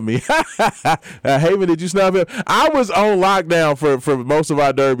guys snubbed me. Haven, did you snub him? I was on lockdown for most of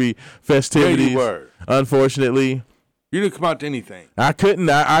our Derby festivities. Yeah, you were. Unfortunately, you didn't come out to anything. I couldn't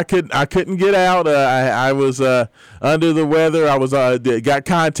get out. I was under the weather. I was got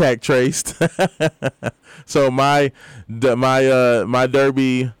contact traced. So my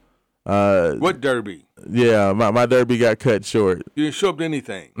Derby. What Derby? Yeah, my Derby got cut short. You didn't show up to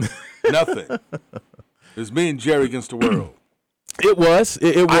anything. Nothing. It was me and Jerry against the world. It was.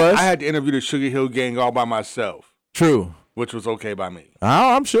 It was. I had to interview the Sugar Hill Gang all by myself. True. which was okay by me.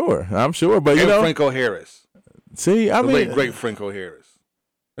 Oh, I'm sure. But, and Franco Harris. See, the late, great Franco Harris.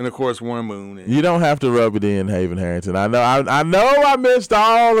 And, of course, Warren Moon. You don't have to rub it in, Haven Harrington. I know I missed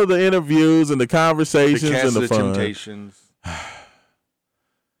all of the interviews and the conversations and the fun. Temptations.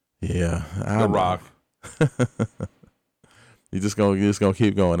 Yeah. The Rock. You just gonna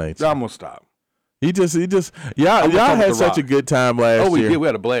keep going, ain't you? I'm gonna stop. Y'all had such a good time last year. Oh, we did. We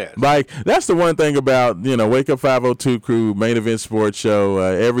had a blast. Like, that's the one thing about, Wake Up 502 Crew, Main Event Sports Show,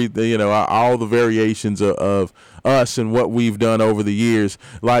 all the variations of us and what we've done over the years.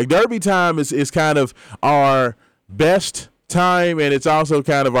 Like, Derby time is kind of our best time, and it's also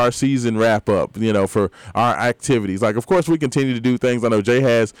kind of our season wrap up, for our activities. Like, of course, we continue to do things. I know Jay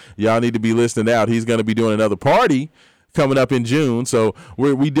y'all need to be listening out. He's going to be doing another party coming up in June, so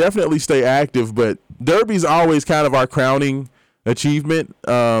we definitely stay active, but Derby's always kind of our crowning achievement.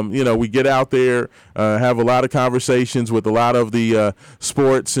 We get out there, have a lot of conversations with a lot of the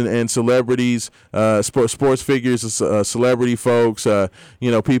sports and celebrities, sports figures, celebrity folks,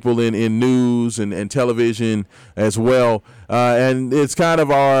 people in news and television as well. And it's kind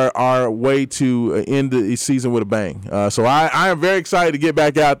of our way to end the season with a bang. So I am very excited to get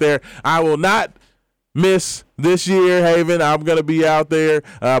back out there. I will not miss this year, Haven. I'm going to be out there.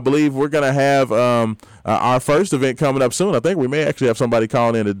 I believe we're going to have our first event coming up soon. I think we may actually have somebody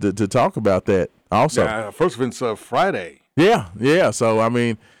calling in to talk about that also. Yeah, our first event's Friday. Yeah. So, I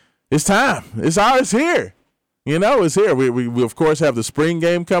mean, it's time. It's here. It's here. We of course have the spring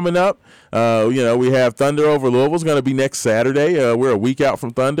game coming up. We have Thunder over Louisville's going to be next Saturday. We're a week out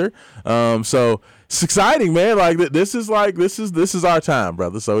from Thunder. So it's exciting, man. Like this is our time,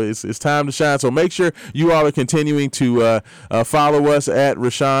 brother. So it's time to shine. So make sure you all are continuing to follow us at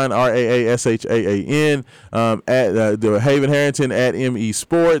Raashaan Raashaan at the Haven Harrington at ME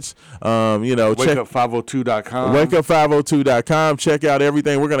Sports. WakeUp502.com. WakeUp502.com. Check out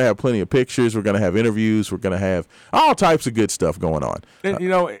everything. We're gonna have plenty of pictures. We're gonna have interviews. We're gonna have all types of good stuff going on. And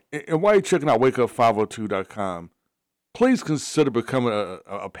and while you're checking out WakeUp502.com, please consider becoming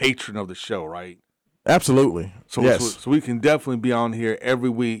a patron of the show. Right. Absolutely. So we can definitely be on here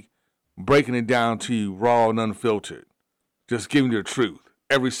every week, breaking it down to you raw and unfiltered, just giving you the truth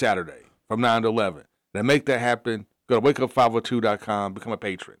every Saturday from 9 to 11. To make that happen, go to wakeup502.com, become a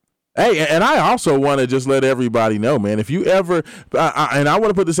patron. Hey, and I also want to just let everybody know, man, if you ever, and I want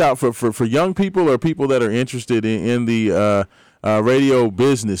to put this out for young people or people that are interested in the radio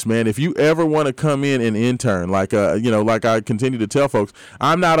business, man. If you ever want to come in and intern, like I continue to tell folks,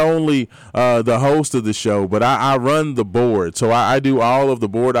 I'm not only the host of the show, but I run the board. So I do all of the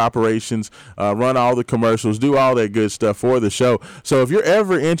board operations, run all the commercials, do all that good stuff for the show. So if you're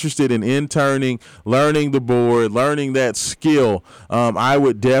ever interested in interning, learning the board, learning that skill, I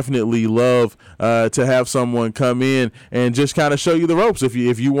would definitely love to have someone come in and just kind of show you the ropes. If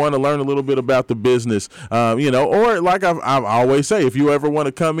you want to learn a little bit about the business, or like I've always say, if you ever want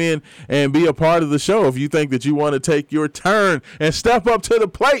to come in and be a part of the show, if you think that you want to take your turn and step up to the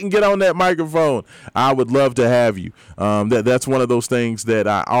plate and get on that microphone, I would love to have you. That's one of those things that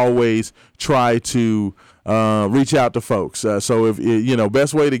I always try to reach out to folks. So if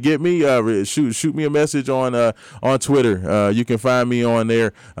best way to get me, shoot me a message on Twitter. You can find me on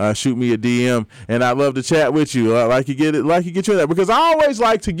there. Shoot me a DM, and I'd love to chat with you. Like you get you in that, because I always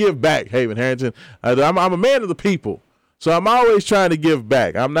like to give back. Haven Harrington, I'm a man of the people. So I'm always trying to give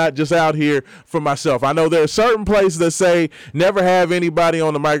back. I'm not just out here for myself. I know there are certain places that say never have anybody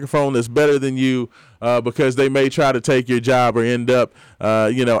on the microphone that's better than you, because they may try to take your job or end up,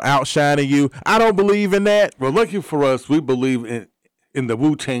 outshining you. I don't believe in that. Well, lucky for us, we believe in the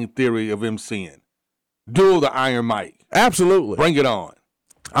Wu-Tang theory of MCing. Duel the iron mic. Absolutely. Bring it on.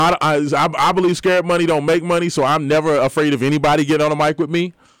 I believe scared money don't make money, so I'm never afraid of anybody getting on a mic with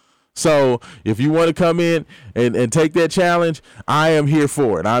me. So if you want to come in and take that challenge, I am here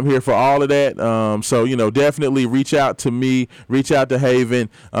for it. I'm here for all of that. So, definitely reach out to me, reach out to Haven.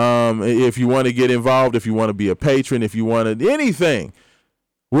 If you want to get involved, if you want to be a patron, if you want to anything,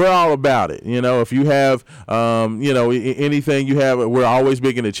 we're all about it. If you have, anything you have, we're always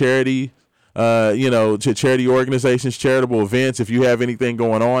big into charity. To charity organizations, charitable events. If you have anything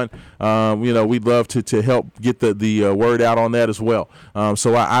going on, we'd love to help get the word out on that as well.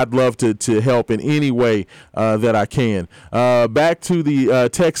 So I'd love to help in any way that I can. Back to the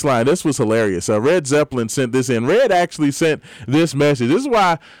text line. This was hilarious. Red Zeppelin sent this in. Red actually sent this message. This is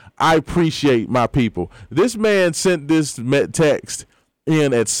why I appreciate my people. This man sent this text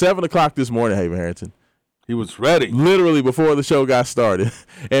in at 7 o'clock this morning, Haven Harrington. He was ready. Literally before the show got started.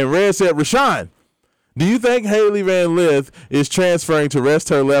 And Red said, Raashaan, do you think Haley Van Lith is transferring to rest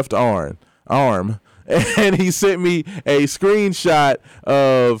her left arm and he sent me a screenshot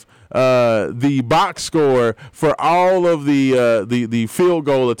of the box score for all of the field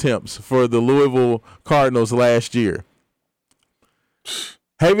goal attempts for the Louisville Cardinals last year.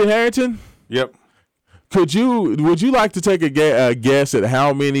 Haven Harrington? Yep. Would you like to take a guess at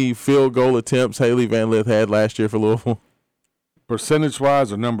how many field goal attempts Haley Van Lith had last year for Louisville?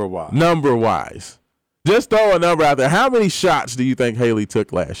 Percentage-wise or number-wise? Number-wise. Just throw a number out there. How many shots do you think Haley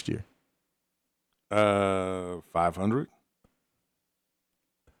took last year? 500.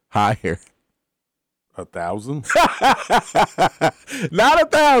 Higher. 1,000.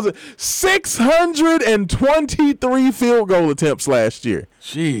 Not 1,000. 623 field goal attempts last year.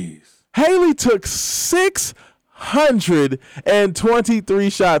 Jeez. Haley took 623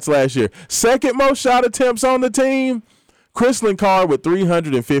 shots last year. Second most shot attempts on the team, Chrislyn Carr with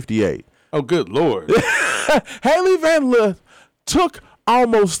 358. Oh, good Lord. Haley Van Lith took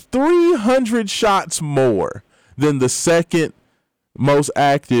almost 300 shots more than the second most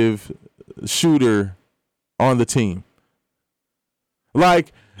active shooter on the team.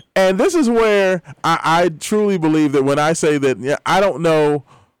 And this is where I truly believe that when I say that, I don't know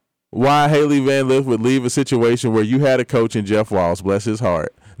why Haley Van Lith would leave a situation where you had a coach in Jeff Walls, bless his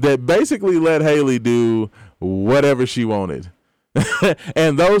heart, that basically let Haley do whatever she wanted.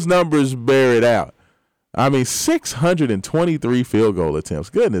 And those numbers bear it out. I mean, 623 field goal attempts.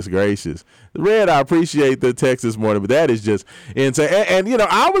 Goodness gracious. Red, I appreciate the text this morning, but that is just insane. And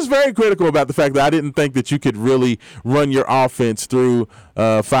I was very critical about the fact that I didn't think that you could really run your offense through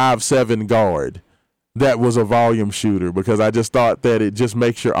 5'7" guard that was a volume shooter, because I just thought that it just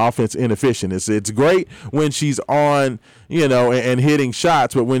makes your offense inefficient. It's great when she's on, and hitting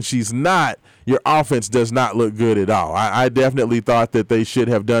shots, but when she's not, your offense does not look good at all. I definitely thought that they should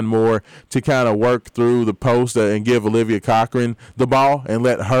have done more to kind of work through the post and give Olivia Cochran the ball and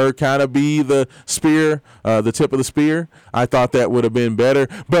let her kind of be the spear, the tip of the spear. I thought that would have been better.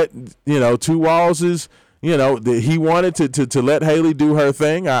 But, Two Walls is, he wanted to let Haley do her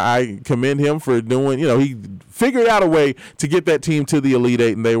thing. I commend him for doing, he figured out a way to get that team to the Elite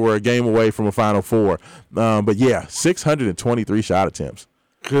Eight, and they were a game away from a Final Four. But, 623 shot attempts.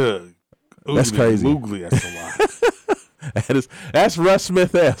 Good. That's crazy. Oogly, that's a lot. That's Russ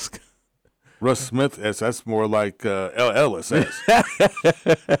Smith-esque. Russ Smith, that's more like L. Ellis. Right.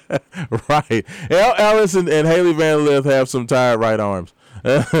 L. Ellis and Haley Van Lith have some tired right arms.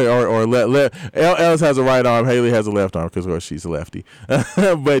 L. Ellis has a right arm. Haley has a left arm because, of course, she's a lefty.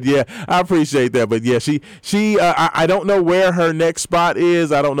 But, yeah, I appreciate that. But, yeah, she I don't know where her next spot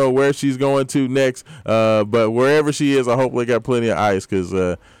is. I don't know where she's going to next. But wherever she is, I hope they got plenty of ice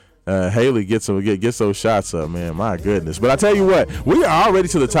because Haley gets those shots up, man. My goodness. But I tell you what, we are already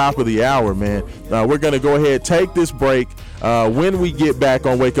to the top of the hour, man. We're going to go ahead, take this break. When we get back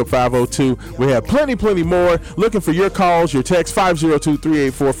on Wake Up 502, we have plenty more. Looking for your calls, your text.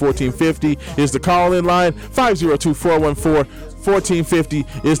 502-384-1450 is the call-in line.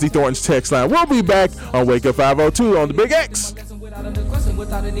 502-414-1450 is the Thornton's text line. We'll be back on Wake Up 502 on the Big X.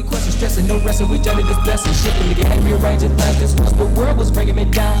 Without any question, stressing, no resting, we judging this blessing. Shifting to get rearranging like this once the world was breaking me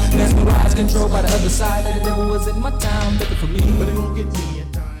down. Mesmerized, controlled by the other side. The devil was in my town, looking for me, but it won't get me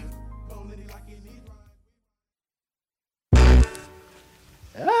in time.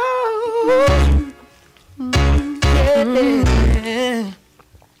 Yeah.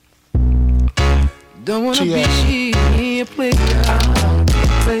 Don't wanna be a player,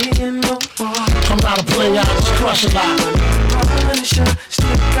 playing no ball. I'm not a player, I just crush a lot.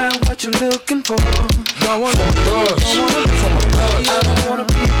 Stick out what you're looking for. Don't wanna I don't wanna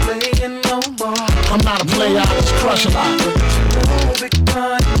be playing no ball. I'm not a player, I just crush a lot. Big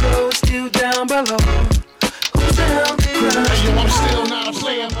money goes still down below. Who's down the I'm still not a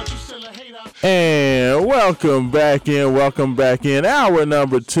player, but you still a hater. And welcome back in. Hour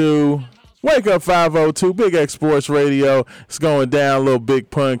number 2. Wake Up 502, Big X Sports Radio. It's going down. A little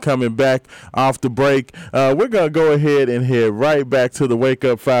big pun coming back off the break. We're going to go ahead and head right back to the Wake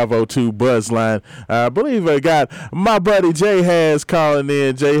Up 502 buzz line. I believe I got my buddy Jay Has calling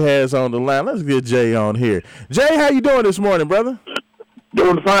in. Jay Has on the line. Let's get Jay on here. Jay, how you doing this morning, brother?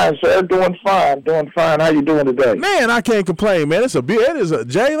 Doing fine, sir. Doing fine. How you doing today? Man, I can't complain, man.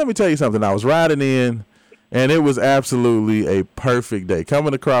 Jay, let me tell you something. I was riding in, and it was absolutely a perfect day.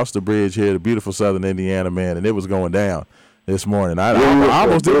 Coming across the bridge here to beautiful southern Indiana, man, and it was going down this morning. I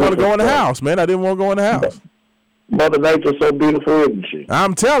almost didn't want to go in the house, man. I didn't want to go in the house. Mother Nature's so beautiful, isn't she?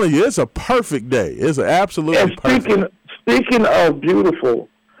 I'm telling you, it's a perfect day. It's an absolutely perfect. Speaking of beautiful,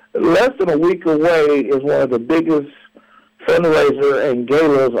 less than a week away is one of the biggest fundraiser and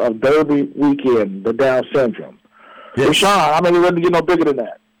galas of Derby weekend, the Down Syndrome. Yes. Raashaan, I mean, it doesn't get no bigger than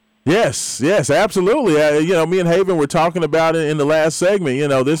that. Yes, absolutely. Me and Haven were talking about it in the last segment.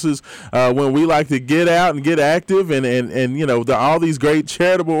 This is when we like to get out and get active, and all these great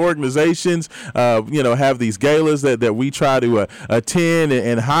charitable organizations, have these galas that we try to attend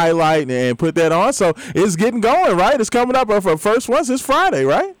and highlight and put that on. So it's getting going, right? It's coming up. Our first one's this Friday,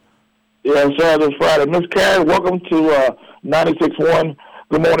 right? Yeah, sir, this Friday. Miss Carrie, welcome to 96.1.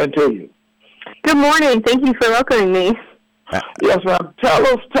 Good morning to you. Good morning. Thank you for welcoming me. Yes, ma'am. Tell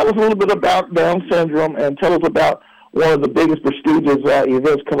us a little bit about Down syndrome, and tell us about one of the biggest prestigious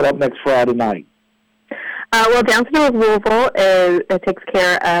events coming up next Friday night. Well, Down syndrome with Louisville takes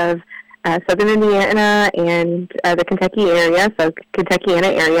care of southern Indiana and the Kentucky area, so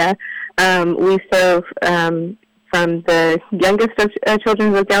Kentuckiana area. We serve from the youngest of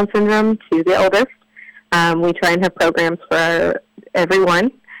children with Down syndrome to the oldest. We try and have programs for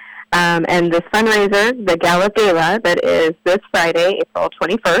everyone. And this fundraiser, the Gallup Gala, that is this Friday, April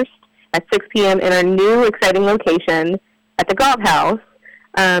 21st at 6 p.m. in our new exciting location at the Golf House,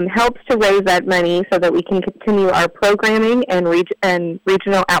 helps to raise that money so that we can continue our programming and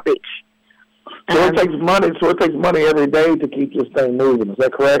regional outreach. So it takes money every day to keep this thing moving. Is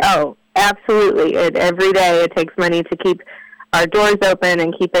that correct? Oh, absolutely. Every day it takes money to keep our doors open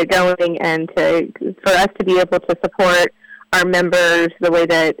and keep it going, and for us to be able to support our members the way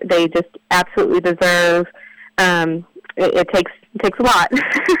that they just absolutely deserve. It takes a lot.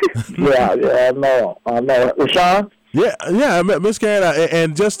 yeah, I know. Raashaan? Yeah, Miss Karen,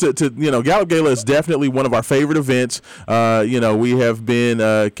 and just to Gallup Gala is definitely one of our favorite events. We have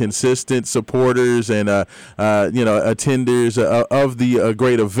been consistent supporters and attenders of the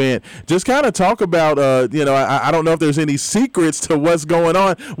great event. Just kind of talk about, I don't know if there's any secrets to what's going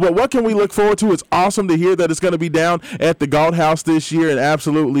on. What can we look forward to? It's awesome to hear that it's going to be down at the Galt House this year, an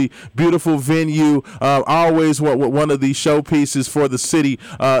absolutely beautiful venue. Always one of the showpieces for the city,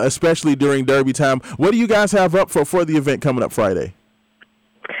 especially during Derby time. What do you guys have up for the event coming up Friday?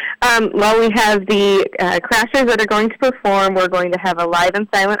 Well, we have the Crashers that are going to perform. We're going to have a live and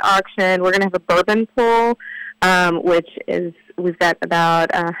silent auction. We're going to have a bourbon pool, which is, we've got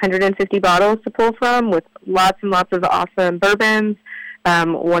about 150 bottles to pull from with lots and lots of awesome bourbons.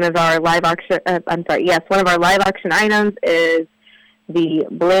 One of our live auction items is the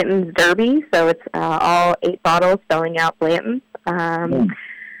Blanton's Derby. So it's all 8 bottles spelling out Blanton's.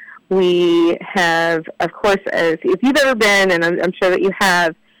 We have, of course, if you've ever been, and I'm sure that you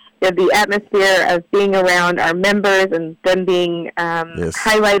have, the atmosphere of being around our members and them being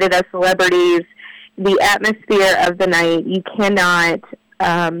highlighted as celebrities. The atmosphere of the night, you cannot,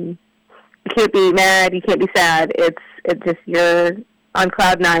 you can't be mad, you can't be sad. It's just, you're on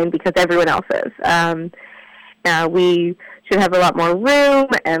cloud 9 because everyone else is. We should have a lot more room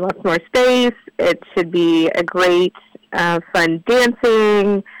and lots more space. It should be a great, fun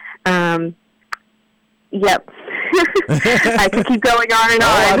dancing. Yep. I could keep going on and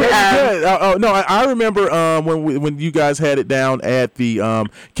on. I remember when you guys had it down at the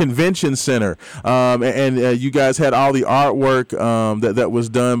convention center, and you guys had all the artwork that was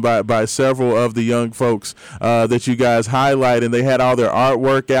done by several of the young folks that you guys highlight, and they had all their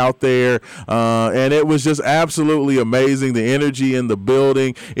artwork out there, and it was just absolutely amazing. The energy in the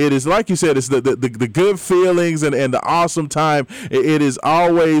building. It is, like you said, it's the good feelings and the awesome time. It is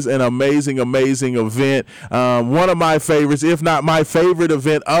always an amazing event. One of my favorites, if not my favorite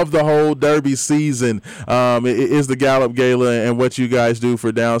event of the whole Derby season, is the Gallup Gala and what you guys do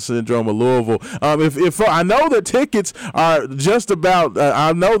for Down syndrome of Louisville. If I know the tickets are just about,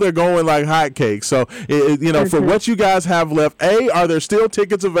 I know they're going like hotcakes. So, for what you guys have left, are there still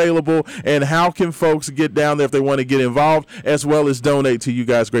tickets available, and how can folks get down there if they want to get involved as well as donate to you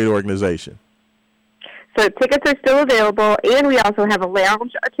guys' great organization? So tickets are still available, and we also have a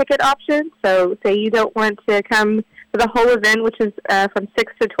lounge ticket option. So say you don't want to come for the whole event, which is from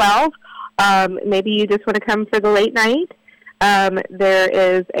 6 to 12. Maybe you just want to come for the late night. There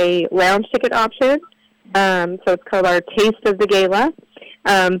is a lounge ticket option. So it's called our Taste of the Gala.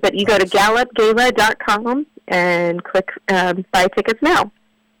 But you go to gallupgala.com and click Buy Tickets Now.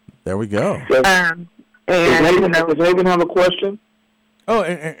 There we go. Does Haven have a question? Oh,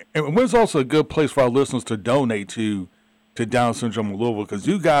 and where's also a good place for our listeners to donate to Down syndrome of Louisville, because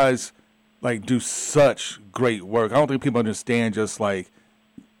you guys do such great work. I don't think people understand just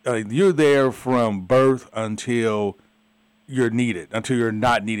you're there from birth until you're needed, until you're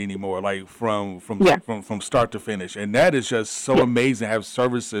not needed anymore, from start to finish, and that is just so amazing to have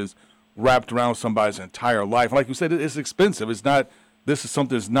services wrapped around somebody's entire life. Like you said, it's expensive. It's not. This is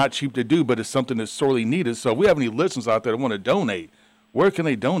something that's not cheap to do, but it's something that's sorely needed. So if we have any listeners out there that want to donate, where can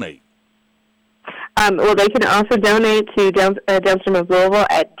they donate? Well, they can also donate to Down Syndrome of Louisville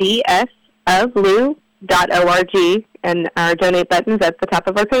at dsoflou.org, and our donate button's at the top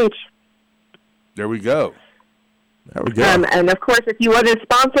of our page. There we go. There we go. And, of course, if you want to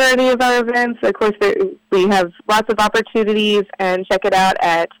sponsor any of our events, of course, we have lots of opportunities, and check it out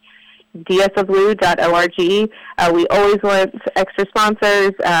at dsoflou.org. We always want extra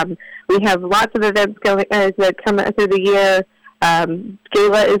sponsors. We have lots of events that come through the year.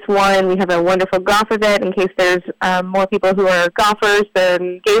 Gala is one. We have a wonderful golf event in case there's more people who are golfers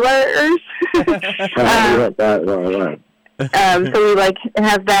than galers. So we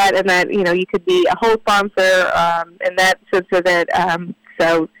have that, and that you could be a whole sponsor, and that so that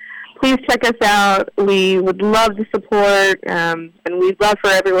so please check us out. We would love to support, and we'd love for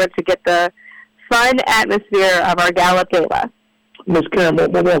everyone to get the fun atmosphere of our Gallup Gala. Ms. Karen,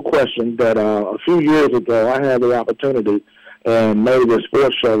 one more question. That a few years ago, I had the opportunity and made a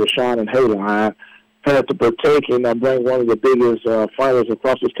sports show with Raashaan and Hayden. I had to partake and bring one of the biggest fighters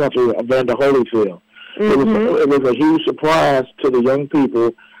across this country, Evander Holyfield. Mm-hmm. It was a huge surprise to the young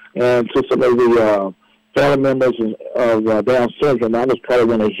people and to some of the family members of Down syndrome. I was part of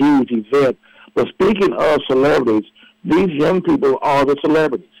a huge event. But speaking of celebrities, these young people are the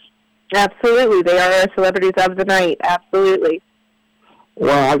celebrities. Absolutely. They are our celebrities of the night. Absolutely.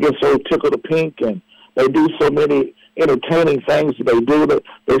 Well, I get so tickled to pink, and they do so many entertaining things that they do.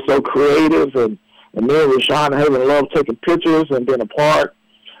 They're so creative, and me and Raashaan and Hayden love taking pictures and being a part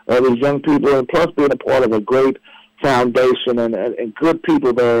of these young people, and plus being a part of a great foundation and good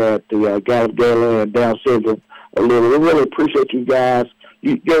people there at the Gallup Gala and Down syndrome. We really appreciate you guys.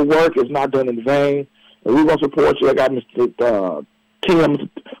 Your work is not done in vain, and we want to support you. I got Mr. Tim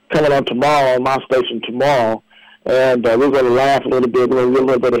coming on tomorrow on my station tomorrow, and we're going to laugh a little bit, we're going to get a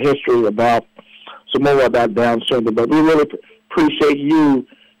little bit of history about some more about Down syndrome. But we really appreciate you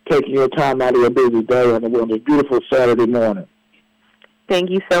taking your time out of your busy day on a beautiful Saturday morning. Thank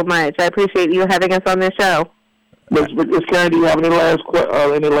you so much. I appreciate you having us on this show. Ms. Karen, do you have any last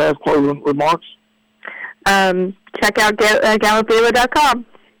closing remarks? Check out GallupGala.com.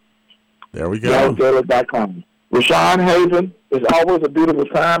 There we go. GallupGala.com. Raashaan, Hazen, it's always a beautiful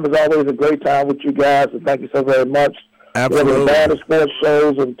time. It's always a great time with you guys, and thank you so very much. Absolutely. One of the baddest sports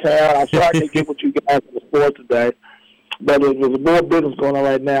shows in town. I'm sorry I didn't get with you guys in the sport today, but there's more business going on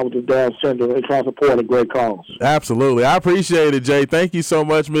right now with the Down syndrome. They're trying to support a great cause. Absolutely. I appreciate it, Jay. Thank you so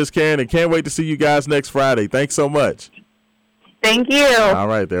much, Miss Karen, and can't wait to see you guys next Friday. Thanks so much. Thank you. All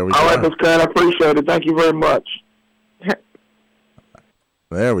right, there we go. All right, Miss Karen, I appreciate it. Thank you very much.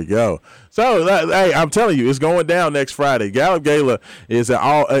 There we go. So, hey, I'm telling you, it's going down next Friday. Gallup Gala is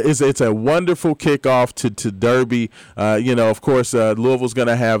it's a wonderful kickoff to Derby. Of course, Louisville's going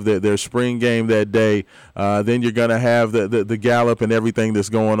to have their spring game that day. Then you're going to have the Gallup and everything that's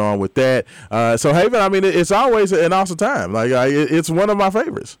going on with that. So, Haven, I mean, it's always an awesome time. It's one of my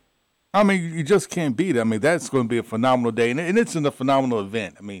favorites. I mean, you just can't beat it. I mean, that's going to be a phenomenal day, and it's a phenomenal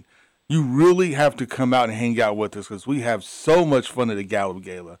event. I mean, you really have to come out and hang out with us because we have so much fun at the Gallup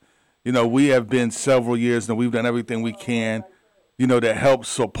Gala. We have been several years, and we've done everything we can, to help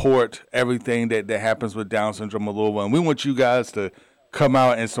support everything that happens with Down syndrome of Louisville. And we want you guys to come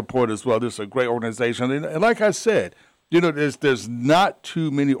out and support as well. This is a great organization. And like I said, there's not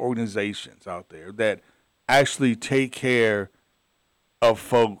too many organizations out there that actually take care of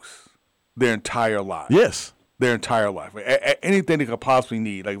folks their entire life. Yes. Their entire life. Anything they could possibly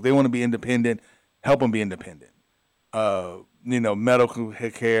need. Like if they want to be independent, help them be independent. Medical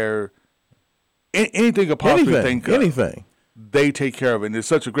care, anything you could possibly think of. Anything. They take care of it. And it's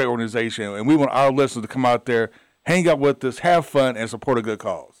such a great organization. And we want our listeners to come out there, hang out with us, have fun, and support a good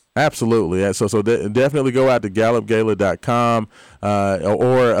cause. Absolutely. So definitely go out to GallupGala.com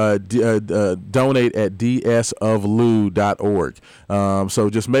or donate at dsoflou.org. So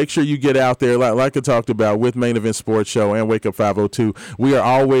just make sure you get out there, like I talked about with Main Event Sports Show and Wake Up 502. We are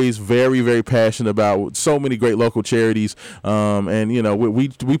always very, very passionate about so many great local charities.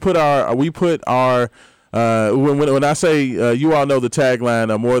 We put our when I say you all know the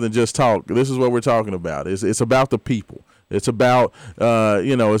tagline, more than just talk. This is what we're talking about. It's about the people. It's about,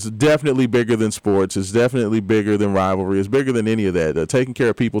 it's definitely bigger than sports. It's definitely bigger than rivalry. It's bigger than any of that. Taking care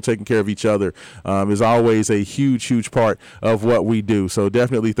of people, taking care of each other is always a huge, huge part of what we do. So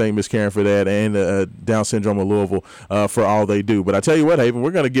definitely thank Ms. Karen for that and Down Syndrome of Louisville for all they do. But I tell you what, Haven,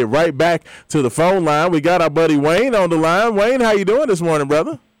 we're going to get right back to the phone line. We got our buddy Wayne on the line. Wayne, how you doing this morning,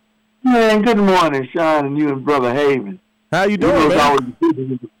 brother? Man, good morning, Sean, and you and Brother Haven. How you doing, man?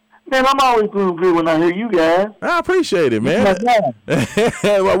 Man, I'm always doing good when I hear you guys. I appreciate it, man.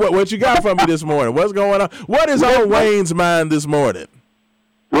 what you got for me this morning? What's going on? What is on Wayne's mind this morning?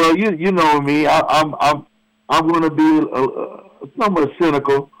 Well, well, you know me. I'm going to be somewhat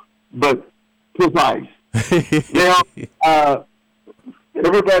cynical, but precise. Now,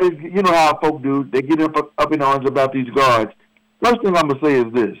 everybody, you know how folk do. They get up in arms about these guards. First thing I'm going to say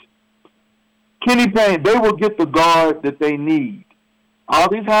is this. Kenny Payne, they will get the guard that they need. All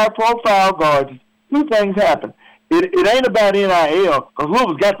these high-profile guards, two things happen. It ain't about NIL, because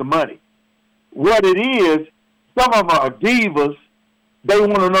Louisville's got the money. What it is, some of them are divas. They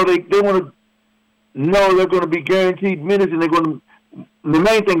want to know they want to know they're going to be guaranteed minutes, and they're going to. The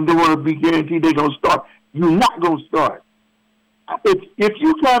main thing they want to be guaranteed they're going to start. You're not going to start. If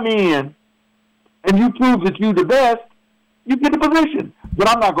you come in and you prove that you're the best, you get the position. But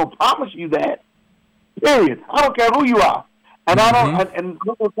I'm not going to promise you that. Period. I don't care who you are. And I don't. And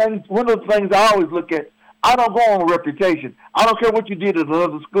one of the things I always look at, I don't go on reputation. I don't care what you did at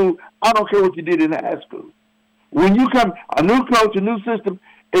another school. I don't care what you did in high school. When you come, a new coach, a new system,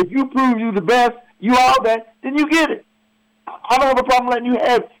 if you prove you the best, you all that, then you get it. I don't have a problem letting you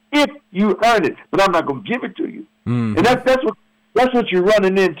have it if you earn it, but I'm not going to give it to you. And that's what you're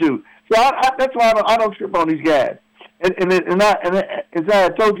running into. So that's why I don't trip on these guys. And as I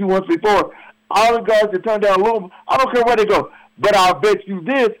had told you once before, all the guys that turn down Louisville, I don't care where they go, but I'll bet you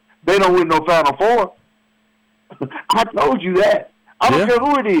this, they don't win no Final Four. I told you that. I don't care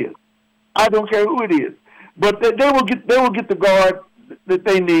who it is. I don't care who it is. But they will get the guard that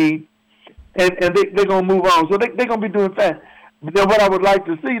they need, and they're going to move on. So they're going to be doing fast. But then what I would like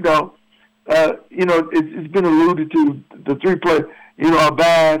to see, though, it's been alluded to, the three players,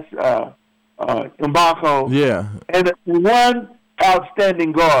 Abbas, Mbako, and one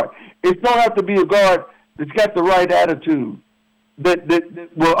outstanding guard. It don't have to be a guard that's got the right attitude, that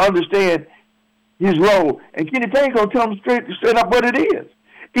will understand his role. And Kenny Payne's going to tell him straight up what it is.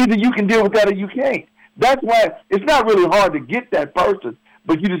 Either you can deal with that or you can't. That's why it's not really hard to get that person,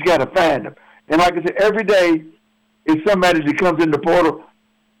 but you just got to find them. And like I said, every day is somebody that comes in the portal.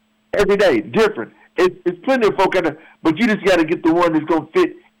 Every day, different. It's plenty of folk out there, but you just got to get the one that's going to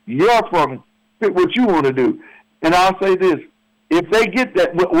fit your program, fit what you want to do. And I'll say this: if they get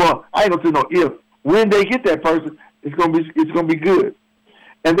that, well, I ain't gonna say no if. When they get that person, it's gonna be good.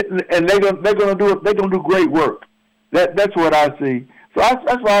 And they're gonna do great work. That's what I see. So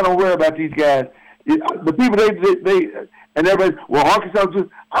that's why I don't worry about these guys. The people they and everybody. Well, Arkansas.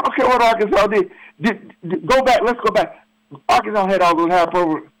 I don't care what Arkansas did. Go back. Let's go back. Arkansas had all those high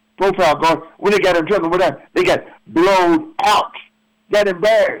profile guards. When they got in trouble with that, they got blown out, got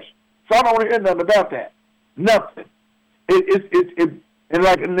embarrassed. So I don't want to hear nothing about that. Nothing. And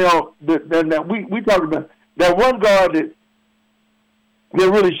like we talked about that one guard that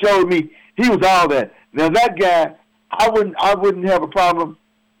really showed me he was all that. Now that guy, I wouldn't have a problem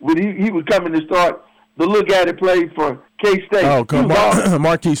with he was coming to start. The little guy that played for K-State. Oh, come on,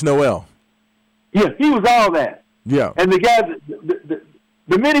 Marquise Noel. Yeah, he was all that. Yeah. And the guy,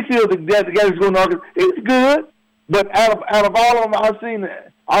 the minifield, the guy that's going to Arkansas, it's good. But out of all of them I've seen,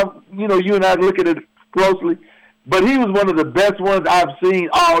 you and I look at it closely. But he was one of the best ones I've seen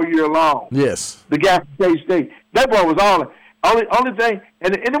all year long. Yes. The guy from K-State. That boy was all only thing,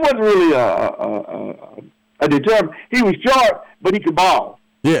 and it wasn't really a determinant. He was short, but he could ball.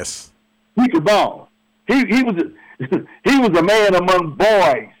 Yes. He could ball. He was a man among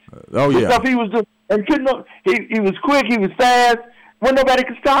boys. Oh yeah. The stuff he was doing, and he was quick. He was fast. When nobody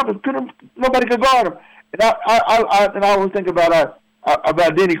could stop him, nobody could guard him. And I always think about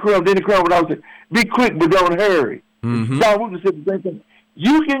Denny Crum. Denny Crum would always say, "Be quick, but don't hurry." John Wooten said the same thing.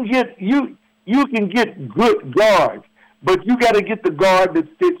 You can get good guards, but you got to get the guard that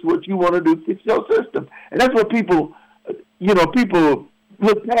fits what you want to do, fits your system, and that's what people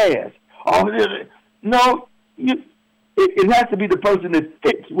look past. No, it has to be the person that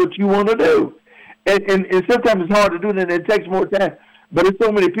fits what you want to do, and sometimes it's hard to do, and it takes more time. But there's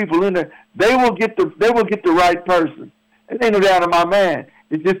so many people in there. They will get the right person. It ain't no doubt in my mind.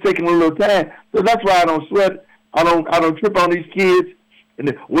 It's just taking a little time. So that's why I don't sweat. I don't trip on these kids. And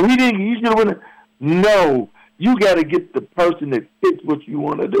he should have won. No, you got to get the person that fits what you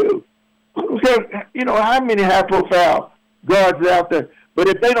want to do. I don't care, how many high-profile guards are out there. But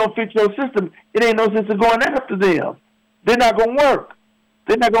if they don't fit your system, it ain't no sense of going after them. They're not going to work.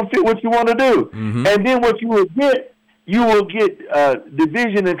 They're not going to fit what you want to do. And then what you will get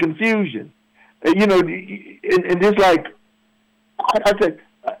division and confusion. And just like I said,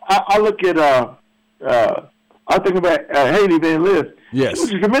 I look at I think about Haley Van Lith. Yes, she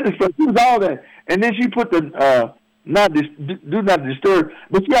was a tremendous person. She was all that, and then she put the do not disturb,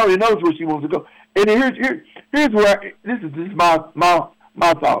 but she already knows where she wants to go. And here's where this is my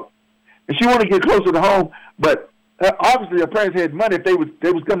thought. And she want to get closer to home, but obviously her parents had money if they was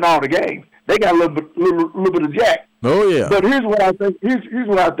coming to all the games. They got a little bit of jack. Oh yeah. But here's what I think. Here's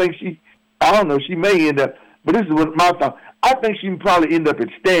what I think I don't know. She may end up. But this is what my thought. I think she can probably end up at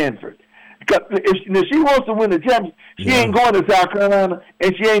Stanford. Because if she wants to win the championship, she ain't going to South Carolina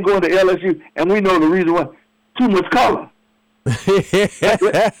and she ain't going to LSU. And we know the reason why. Too much color. Let's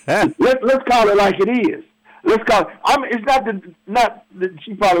call it like it is. Let's call it. I mean, it's not that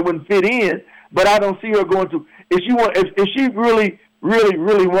she probably wouldn't fit in, but I don't see her going to. If she really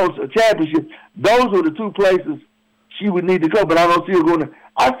wants a championship, those are the two places she would need to go. But I don't see her going to.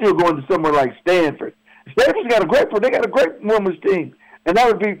 I see her going to somewhere like Stanford. Stanford's got they got a great women's team, and that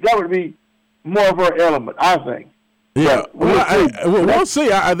would be more of her element, I think. Yeah, we'll see.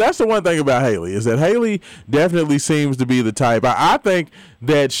 That's the one thing about Haley is that Haley definitely seems to be the type. I think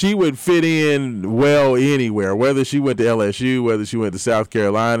that she would fit in well anywhere, whether she went to LSU, whether she went to South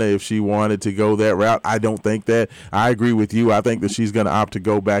Carolina, if she wanted to go that route. I don't think that. I agree with you. I think that she's going to opt to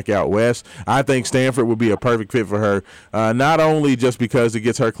go back out west. I think Stanford would be a perfect fit for her, not only just because it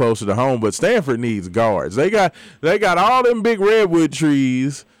gets her closer to home, but Stanford needs guards. They got all them big redwood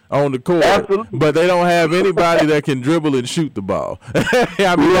trees on the court, absolutely, but they don't have anybody that can dribble and shoot the ball.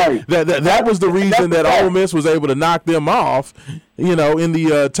 I mean, right. that was the reason that Ole Miss was able to knock them off, in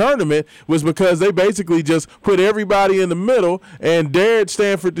the tournament, was because they basically just put everybody in the middle and dared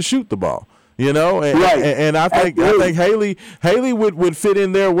Stanford to shoot the ball. And I think Haley would fit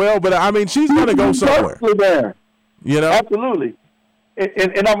in there well, but I mean she's going to go somewhere. There. Absolutely.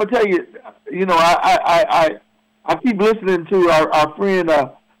 And I'm gonna tell you, I keep listening to our friend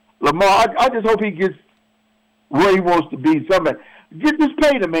Lamar. I just hope he gets where he wants to be. Somebody just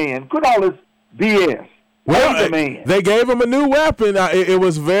pay the man. Quit all this BS. Well, they gave him a new weapon. It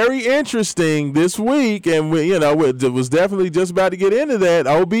was very interesting this week, and it was definitely just about to get into that.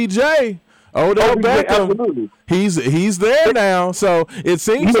 OBJ. Odell Beckham, absolutely. He's there now, so it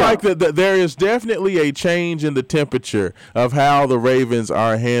seems like that there is definitely a change in the temperature of how the Ravens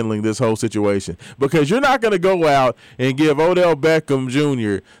are handling this whole situation, because you're not going to go out and give Odell Beckham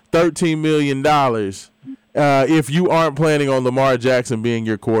Jr. $13 million if you aren't planning on Lamar Jackson being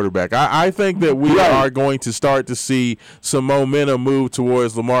your quarterback. I think that we are going to start to see some momentum move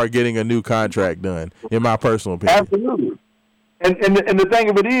towards Lamar getting a new contract done, in my personal opinion. Absolutely. And the thing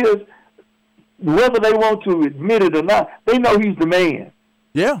of it is, whether they want to admit it or not, they know he's the man.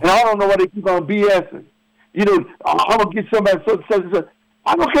 Yeah. And I don't know why they keep on BSing. I'm going to get somebody so.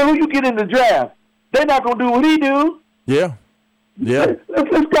 I don't care who you get in the draft. They're not going to do what he do. Yeah. Yeah.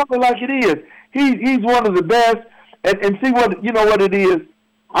 Let's call it like it is. He's one of the best. And see what it is.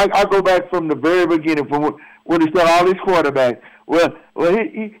 I go back from the very beginning, from when he started all these quarterbacks. Well,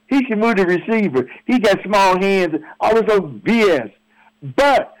 he can move the receiver. He got small hands. All this old BS.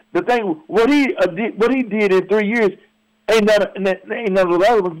 But the thing, what he did in 3 years, ain't none of the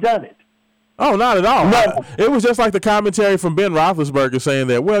other ones done it. Oh, not at all. No. It was just like the commentary from Ben Roethlisberger saying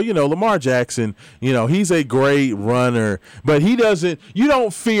that, Lamar Jackson, he's a great runner, but you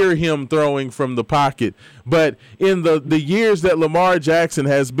don't fear him throwing from the pocket. But in the years that Lamar Jackson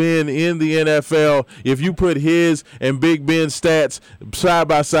has been in the NFL, if you put his and Big Ben's stats side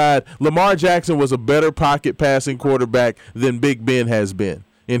by side, Lamar Jackson was a better pocket passing quarterback than Big Ben has been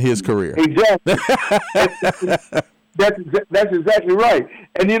in his career. Exactly. That's exactly right.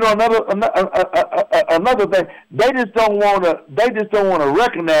 And another thing, they just don't want to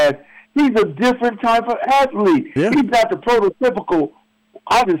recognize he's a different type of athlete. Yeah. He's not the prototypical.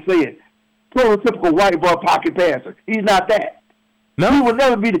 I'll just say it, prototypical white ball pocket passer. He's not that. No, he will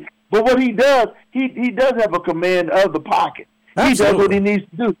never be. But what he does, he does have a command of the pocket. Absolutely. He does what he needs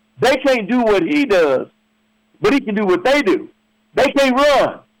to do. They can't do what he does, but he can do what they do. They can't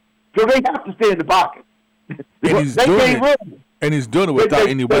run, so they have to stay in the pocket. And he's doing it without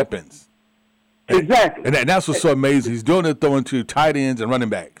any weapons. Exactly. And that's what's so amazing. He's doing it throwing to tight ends and running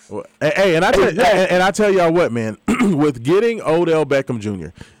backs. Hey, and I tell y'all what, man, with getting Odell Beckham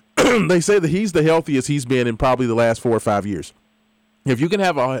Jr., they say that he's the healthiest he's been in probably the last 4 or 5 years. If you can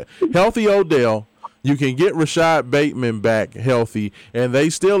have a healthy Odell, you can get Rashad Bateman back healthy, and they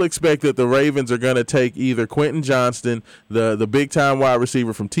still expect that the Ravens are going to take either Quentin Johnston, the big-time wide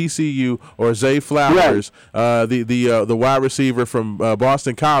receiver from TCU, or Zay Flowers, the wide receiver from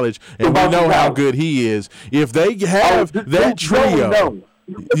Boston College, and we know how good he is. If they have that trio,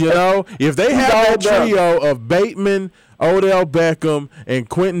 if they have that trio of Bateman, Odell Beckham, and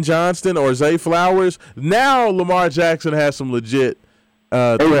Quentin Johnston or Zay Flowers, now Lamar Jackson has some legit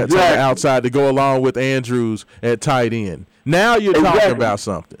threats on the outside to go along with Andrews at tight end. Now you're talking about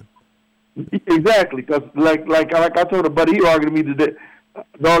something. Exactly, because like I told a buddy, he argued me today.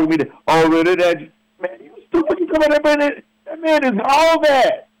 Man, So what you come at that man? That man is all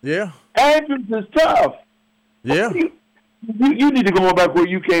that. Yeah. Andrews is tough. Yeah. You need to go back where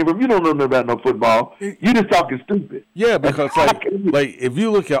you came from. You don't know nothing about no football. You just talking stupid. Yeah, because like if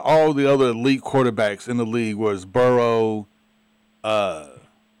you look at all the other elite quarterbacks in the league, whether it's Burrow,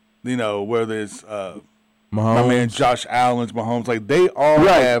 whether it's my man Josh Allen's Mahomes, like they all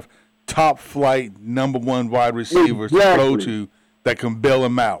have top flight number one wide receivers to throw to that can bail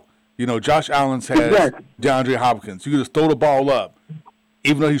him out. Josh Allen's has DeAndre Hopkins. You can just throw the ball up,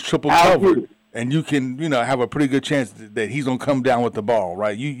 even though he's triple covered. And you can, have a pretty good chance that he's gonna come down with the ball,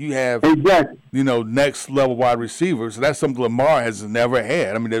 right? You have, next level wide receivers. So that's something Lamar has never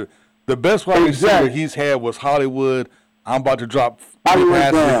had. I mean, the best wide receiver he's had was Hollywood. I'm about to drop passes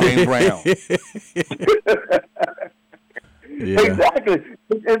to James Brown. Exactly.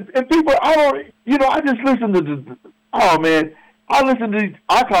 And people, I just listen to I listen to these.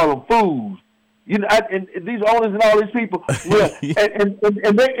 I call them fools. And these owners and all these people,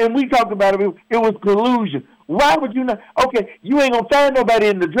 and we talked about it. It was collusion. Why would you not? Okay, you ain't gonna find nobody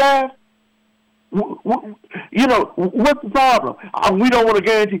in the draft. What's the problem? We don't want to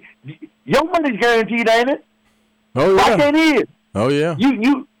guarantee. Your money's guaranteed, ain't it? Oh yeah. Why can't it? Oh yeah.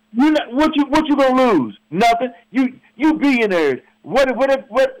 What you gonna lose? Nothing. You billionaires. What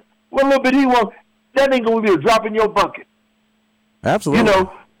little bit he wants? That ain't gonna be a drop in your bucket. Absolutely.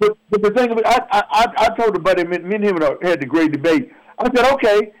 But the thing of it, I told the buddy, me and him had the great debate. I said,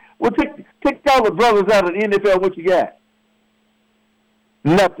 okay, well, take all the brothers out of the NFL. What you got?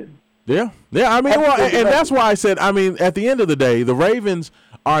 Nothing. Yeah. I mean, and that's why I said, at the end of the day, the Ravens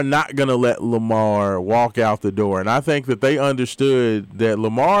are not going to let Lamar walk out the door. And I think that they understood that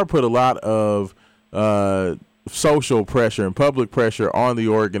Lamar put a lot of social pressure and public pressure on the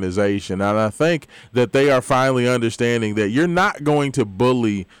organization. And I think that they are finally understanding that you're not going to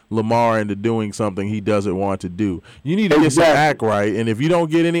bully Lamar into doing something he doesn't want to do. You need to get some act right. And if you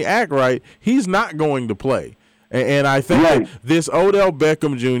don't get any act right, he's not going to play. And I think that this Odell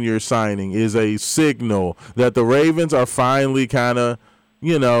Beckham Jr. signing is a signal that the Ravens are finally kind of,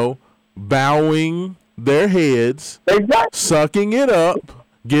 bowing their heads, sucking it up,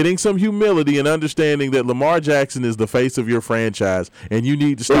 getting some humility and understanding that Lamar Jackson is the face of your franchise, and you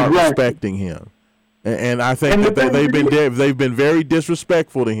need to start respecting him. And I think that they've been very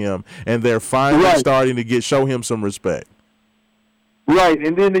disrespectful to him, and they're finally starting to show him some respect. Right,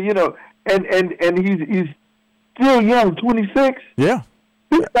 and then and he's still young, 26. Yeah,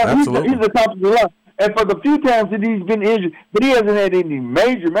 absolutely. He's the top of the line. And for the few times that he's been injured, but he hasn't had any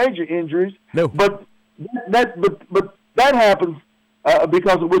major injuries. No, but that happens.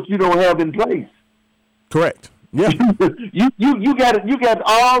 Because of what you don't have in place. Correct. Yeah. you got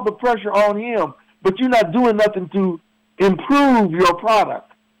all the pressure on him, but you're not doing nothing to improve your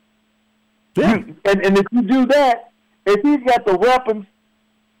product. Yeah. And if you do that, if he's got the weapons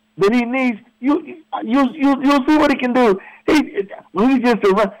that he needs, you'll see what he can do. He's just a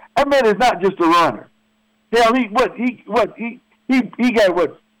run. That man is not just a runner. Hell, he got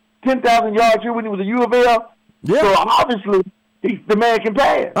 10,000 yards here when he was at UofL. Yeah. So obviously. The man can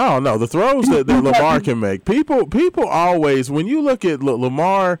pass. Oh, no, the throws that Lamar can make. People always, when you look at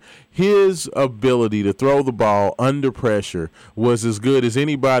Lamar, his ability to throw the ball under pressure was as good as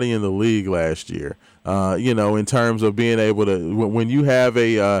anybody in the league last year. In terms of being able to, when you have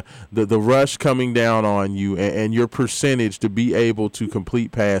the rush coming down on you and your percentage to be able to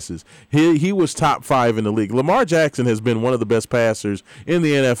complete passes, he was top 5 in the league. Lamar Jackson has been one of the best passers in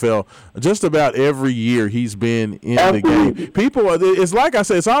the NFL just about every year he's been in the game. People, it's like I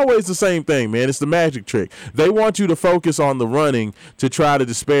said, it's always the same thing, man. It's the magic trick. They want you to focus on the running to try to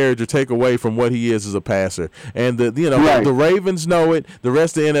disparage or take away from what he is as a passer. And the Ravens know it. The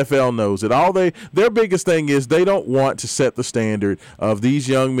rest of the NFL knows it. Their biggest thing is they don't want to set the standard of these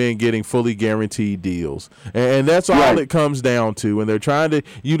young men getting fully guaranteed deals. And that's all it comes down to. And they're trying to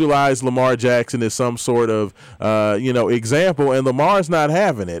utilize Lamar Jackson as some sort of, example. And Lamar's not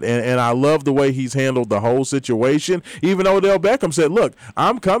having it. And I love the way he's handled the whole situation. Even Odell Beckham said, look,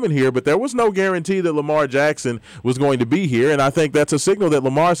 I'm coming here, but there was no guarantee that Lamar Jackson was going to be here. And I think that's a signal that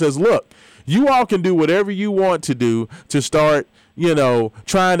Lamar says, look, you all can do whatever you want to do to start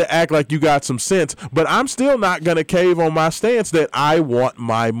trying to act like you got some sense, but I'm still not going to cave on my stance that I want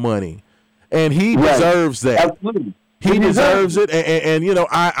my money. And he deserves that. Absolutely. He deserves it, and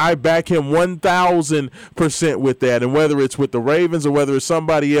I back him 1,000% with that. And whether it's with the Ravens or whether it's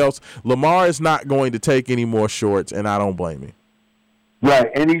somebody else, Lamar is not going to take any more shorts, and I don't blame him.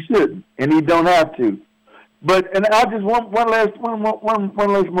 Right, and he shouldn't, and he don't have to. And I just one last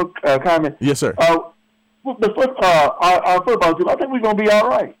comment. Yes, sir. Our football team, I think we're going to be all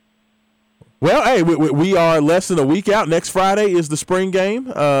right. Well, hey, we are less than a week out. Next Friday is the spring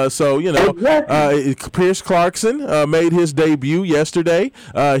game. So, Pierce Clarkson made his debut yesterday.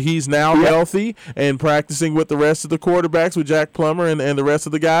 He's now healthy and practicing with the rest of the quarterbacks, with Jack Plummer and the rest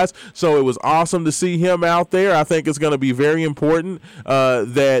of the guys. So it was awesome to see him out there. I think it's going to be very important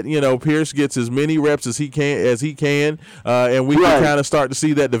that, Pierce gets as many reps as he can, and we can kind of start to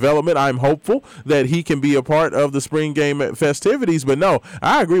see that development. I'm hopeful that he can be a part of the spring game festivities. But, no,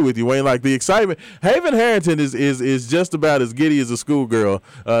 I agree with you, Wayne. Like, the excitement. Haven Harrington is just about as giddy as a schoolgirl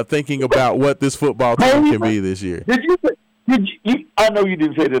thinking about what this football team can be this year. Did you? I know you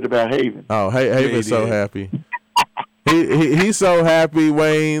didn't say that about Haven. Oh, Haven's so happy. He's so happy,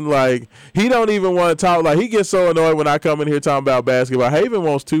 Wayne. Like, he don't even want to talk. Like, he gets so annoyed when I come in here talking about basketball. Haven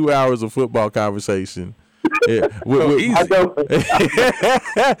wants 2 hours of football conversation. Yeah,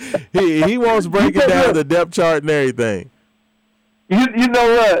 he wants breaking down the depth chart and everything. You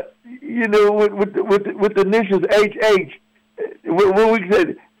know what? With the initials HH, when we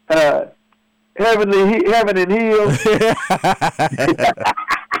said heaven and heels,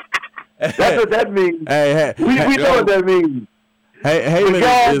 that's what that means. We know what that means. Haven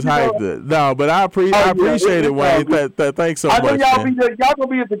is hyped. No, but I appreciate it, Wayne. Thanks so much. I know y'all gonna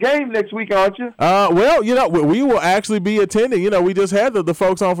be at the game next week, aren't you? Well, we will actually be attending. We just had the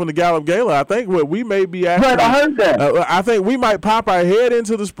folks on from the Gallup Gala. I think we may be actually. Right, I heard that. I think we might pop our head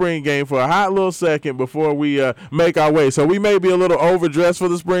into the spring game for a hot little second before we make our way. So we may be a little overdressed for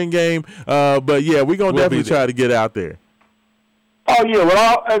the spring game, but yeah, we're gonna definitely try to get out there. Oh yeah,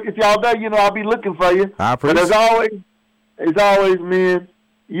 well, if y'all there, I'll be looking for you. I appreciate it. As always, man,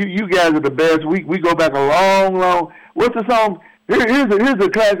 you guys are the best. We go back a long. What's the song? Here's a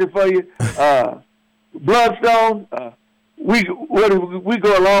classic for you. Bloodstone. We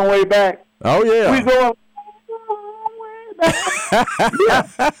go a long way back. Oh yeah. We go a long way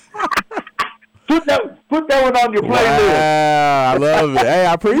back. Put that one on your playlist. Wow, I love it. Hey,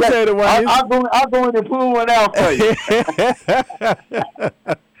 I appreciate it, Wayne. I'll go in and pull one out for you.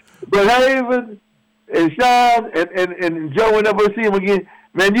 But Haven and Sean and Joe, whenever I see him again,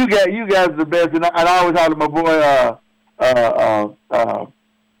 man, you guys are the best. And I always holler my boy, I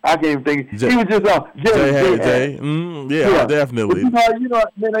can't even think. He was just on Jay. Yeah, definitely. But you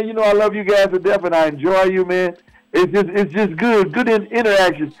know, I love you guys to death, and I enjoy you, man. It's just good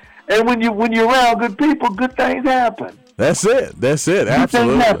interaction. And when you're around good people, good things happen. That's it.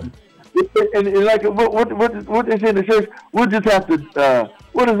 Absolutely. And like what they say in the church, we'll just have to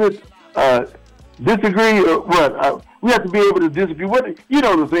disagree or what? We have to be able to disagree. You know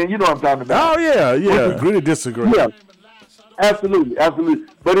what I'm saying? You know what I'm talking about. Oh yeah. Agree to disagree. Yeah, absolutely.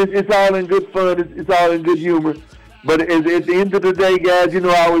 But it's all in good fun. It's all in good humor. But at the end of the day, guys,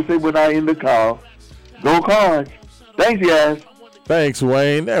 I always say when I end the call, go Cards. Thanks, guys. Thanks,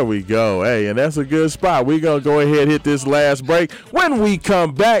 Wayne. There we go. Hey, and that's a good spot. We're going to go ahead and hit this last break. When we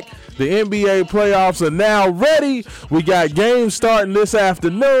come back, the NBA playoffs are now ready. We got games starting this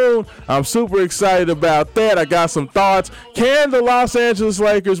afternoon. I'm super excited about that. I got some thoughts. Can the Los Angeles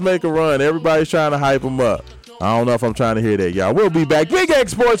Lakers make a run? Everybody's trying to hype them up. I don't know if I'm trying to hear that, y'all. We'll be back. Big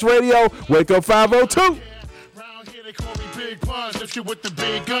X Sports Radio. Wake up 502. They call me Big Buns, if you with the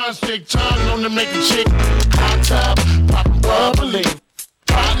big guns, big tongue, known to make a chick hot tub, pop bubbly.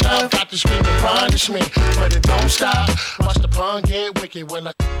 Hot love, got to scream and punish me, but it don't stop. Watch the pun get wicked when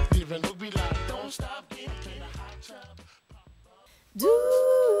I even look be like, don't stop, get a hot tub.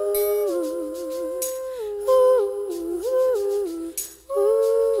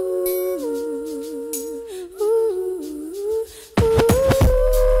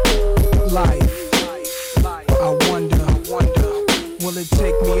 Life. I wonder, will it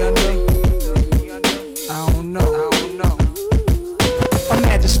take me under? I don't know.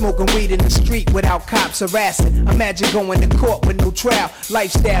 Imagine smoking weed in the street without cops harassing. Imagine going to court with no trial.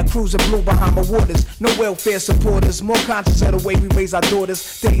 Lifestyle cruising blue Bahama waters. No welfare supporters. More conscious of the way we raise our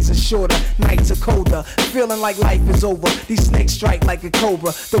daughters. Days are shorter, nights are colder. Feeling like life is over. These snakes strike like a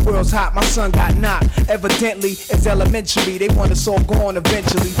cobra. The world's hot, my son got knocked. Evidently, it's elementary. They want us all gone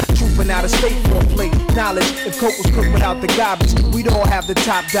eventually. Trooping out of state for a plate. Knowledge, if coke was cooked without the garbage, we'd all have the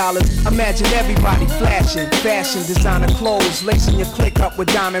top dollars. Imagine everybody flashing. Fashion, designer clothes. Lacing your click up with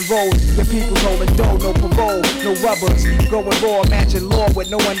diamond rolls. Your people's holding dough, no parole, no rubbers. Going raw, imagine law with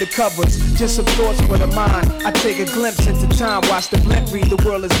no undercovers. Just some thoughts for the mind. I take a glimpse into time, watch the blimp read, the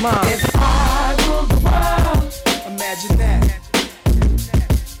world is mine. If I rule the world, imagine that.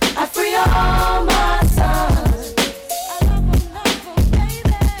 I free all my sons.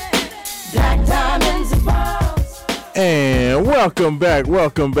 Black diamonds and pearls. And Welcome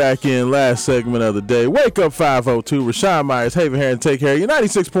back in last segment of the day. Wake Up 502, Raashaan Myers, Haven Hair, and Take Care. Your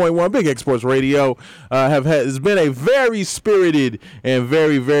 96.1 Big X Sports Radio has been a very spirited and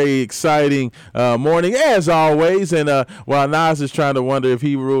very, very exciting morning, as always. And while Nas is trying to wonder if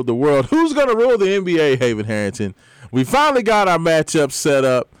he ruled the world, who's going to rule the NBA, Haven Harrington? We finally got our matchup set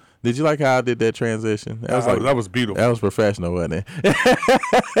up. Did you like how I did that transition? That was beautiful. That was professional, wasn't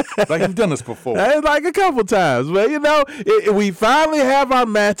it? Like you've done this before. Like a couple times. But, we finally have our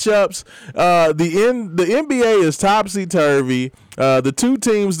matchups. The NBA is topsy-turvy. The two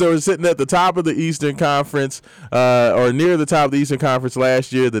teams that were sitting at the top of the Eastern Conference or near the top of the Eastern Conference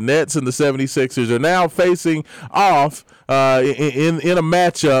last year, the Nets and the 76ers, are now facing off in a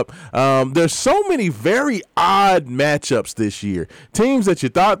matchup. There's so many very odd matchups this year. Teams that you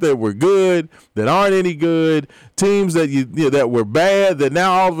thought that were good that aren't any good. Teams that that were bad that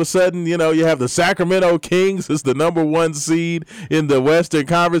now all of a sudden you have the Sacramento Kings as the number 1 seed in the Western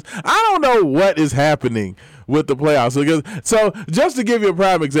Conference. I don't know what is happening with the playoffs. So just to give you a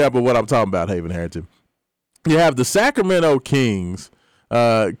prime example of what I'm talking about, Haven Harrington, you have the Sacramento Kings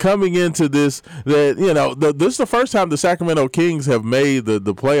coming into this. This is the first time the Sacramento Kings have made the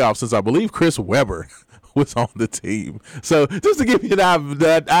playoffs since I believe Chris Webber was on the team. So just to give you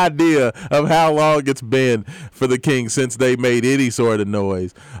that idea of how long it's been for the Kings since they made any sort of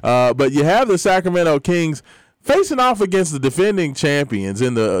noise. But you have the Sacramento Kings facing off against the defending champions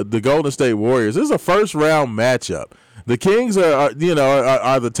in the Golden State Warriors. This is a first-round matchup. The Kings are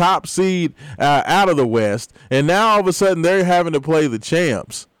the top seed out of the West, and now all of a sudden they're having to play the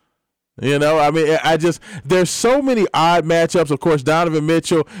champs. There's so many odd matchups. Of course, Donovan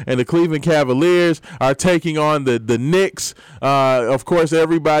Mitchell and the Cleveland Cavaliers are taking on the Knicks. Of course,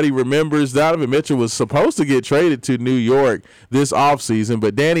 everybody remembers Donovan Mitchell was supposed to get traded to New York this offseason,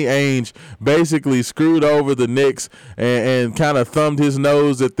 but Danny Ainge basically screwed over the Knicks and kind of thumbed his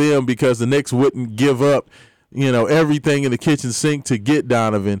nose at them because the Knicks wouldn't give up everything in the kitchen sink to get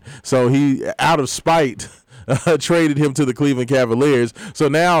Donovan. So he, out of spite, traded him to the Cleveland Cavaliers. So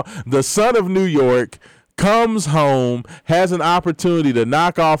now the son of New York comes home, has an opportunity to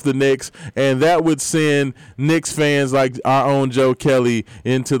knock off the Knicks, and that would send Knicks fans like our own Joe Kelly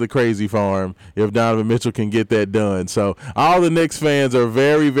into the crazy farm if Donovan Mitchell can get that done. So all the Knicks fans are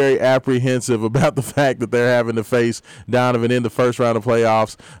very, very apprehensive about the fact that they're having to face Donovan in the first round of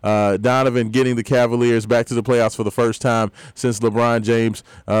playoffs. Donovan getting the Cavaliers back to the playoffs for the first time since LeBron James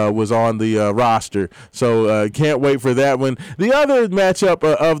was on the roster. So can't wait for that one. The other matchup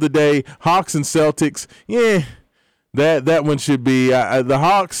of the day, Hawks and Celtics. Yeah, that one should be. The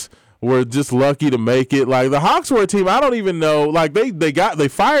Hawks were just lucky to make it. Like, the Hawks were a team I don't even know. Like, they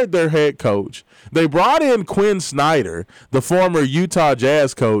fired their head coach. They brought in Quinn Snyder, the former Utah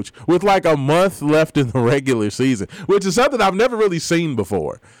Jazz coach, with like a month left in the regular season, which is something I've never really seen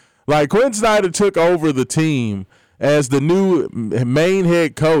before. Like, Quinn Snyder took over the team as the new main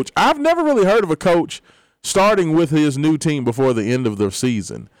head coach. I've never really heard of a coach starting with his new team before the end of the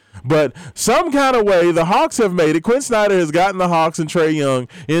season. But some kind of way, the Hawks have made it. Quinn Snyder has gotten the Hawks and Trae Young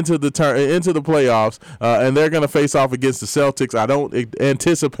into the playoffs, and they're going to face off against the Celtics. I don't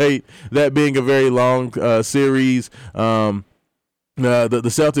anticipate that being a very long series. The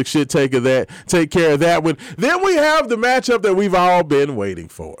Celtics should take care of that one. Then we have the matchup that we've all been waiting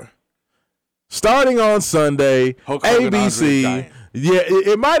for. Starting on Sunday, ABC. Yeah,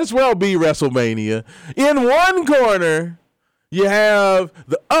 it might as well be WrestleMania. In one corner, you have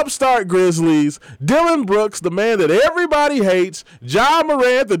the upstart Grizzlies, Dylan Brooks, the man that everybody hates, Ja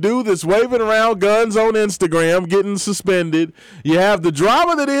Morant, the dude that's waving around guns on Instagram, getting suspended. You have the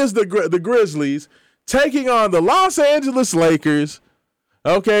drama that is the Grizzlies taking on the Los Angeles Lakers.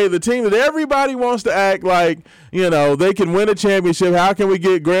 Okay, the team that everybody wants to act like, they can win a championship. How can we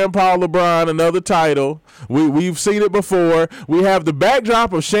get Grandpa LeBron another title? We've seen it before. We have the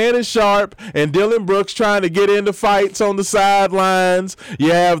backdrop of Shannon Sharp and Dylan Brooks trying to get into fights on the sidelines.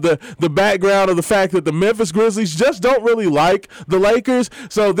 You have the background of the fact that the Memphis Grizzlies just don't really like the Lakers.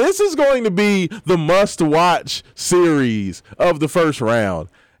 So this is going to be the must-watch series of the first round.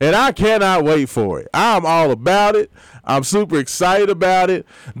 And I cannot wait for it. I'm all about it. I'm super excited about it.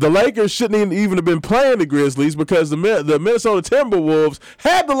 The Lakers shouldn't even have been playing the Grizzlies because the Minnesota Timberwolves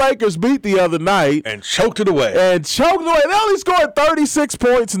had the Lakers beat the other night. And choked it away. They only scored 36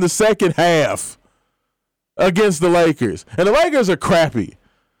 points in the second half against the Lakers. And the Lakers are crappy.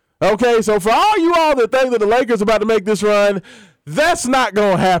 Okay, so for all you all that think that the Lakers are about to make this run, that's not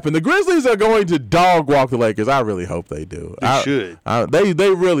going to happen. The Grizzlies are going to dog walk the Lakers. I really hope they do. They should.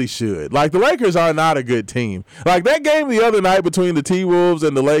 They really should. Like, the Lakers are not a good team. Like, that game the other night between the T-Wolves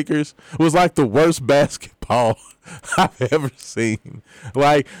and the Lakers was like the worst basketball basketball I've ever seen.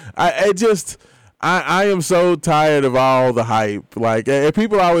 Like, I am so tired of all the hype. Like, and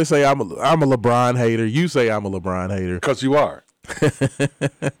people always say I'm a LeBron hater. You say I'm a LeBron hater. Because you are. Okay.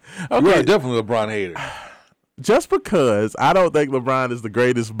 You are definitely a LeBron hater. Just because I don't think LeBron is the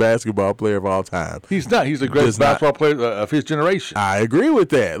greatest basketball player of all time. He's not. He's the greatest basketball player of his generation. I agree with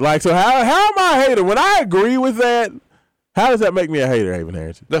that. Like, so how am I a hater? When I agree with that, how does that make me a hater, Haven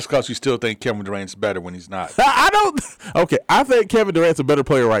Harrington? That's because you still think Kevin Durant's better when he's not. I don't. Okay, I think Kevin Durant's a better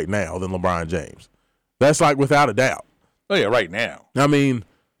player right now than LeBron James. That's like without a doubt. Oh, yeah, right now. I mean,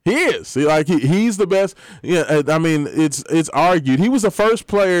 he is. He's the best. Yeah, I mean, it's argued. He was the first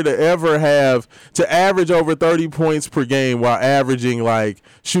player to ever to average over 30 points per game while averaging, like,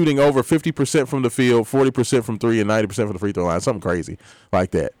 shooting over 50% from the field, 40% from three, and 90% from the free throw line. Something crazy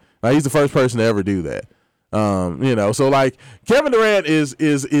like that. Like, he's the first person to ever do that. So like Kevin Durant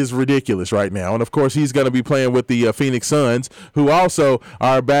is ridiculous right now, and of course he's going to be playing with the Phoenix Suns, who also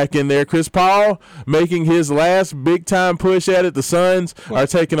are back in there. Chris Paul making his last big time push at it. The Suns are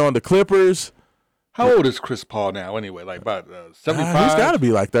taking on the Clippers. How old is Chris Paul now anyway? Like about 75? He's got to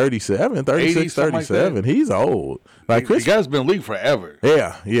be like 37, 36, 80, 37. Like he's old. Like the guy's been in the league forever.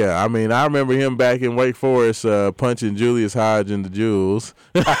 Yeah. I mean, I remember him back in Wake Forest punching Julius Hodge in the jewels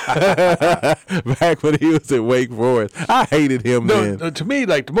back when he was at Wake Forest. I hated him then. To me,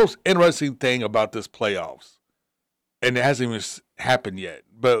 like the most interesting thing about this playoffs, and it hasn't even happened yet,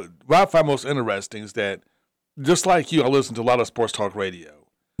 but what I find most interesting is that just like you, I listen to a lot of sports talk radio.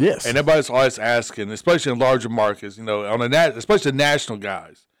 Yes. And everybody's always asking, especially in larger markets, especially the national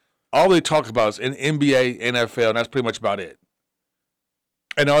guys, all they talk about is in NBA, NFL, and that's pretty much about it.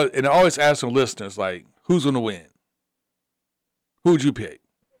 And I always ask the listeners, like, who's going to win? Who would you pick?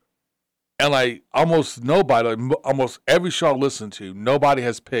 And, like, almost nobody, almost every show I listen to, nobody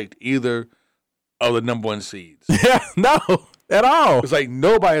has picked either of the number one seeds. Yeah, no, at all. It's like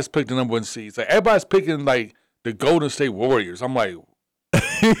nobody has picked the number one seeds. Like, everybody's picking, like, the Golden State Warriors. I'm like,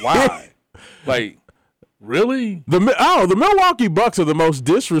 why? Like, really? The Milwaukee Bucks are the most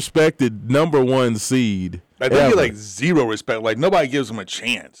disrespected number one seed. Like, they get like zero respect. Like, nobody gives them a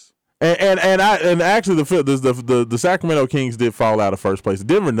chance. And actually the Sacramento Kings did fall out of first place. The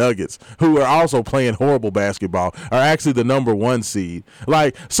Denver Nuggets, who are also playing horrible basketball, are actually the number one seed.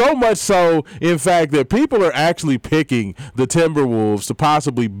 Like, so much so, in fact, that people are actually picking the Timberwolves to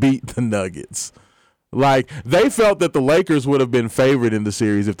possibly beat the Nuggets. Like, they felt that the Lakers would have been favored in the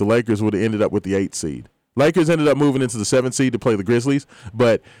series if the Lakers would have ended up with the 8th seed. Lakers ended up moving into the 7th seed to play the Grizzlies,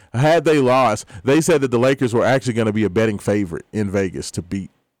 but had they lost, they said that the Lakers were actually going to be a betting favorite in Vegas to beat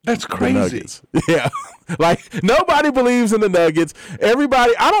That's crazy. the Nuggets. Yeah. Like, nobody believes in the Nuggets.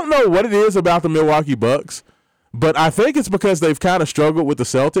 Everybody, I don't know what it is about the Milwaukee Bucks, but I think it's because they've kind of struggled with the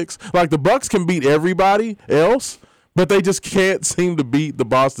Celtics. Like, the Bucks can beat everybody else, but they just can't seem to beat the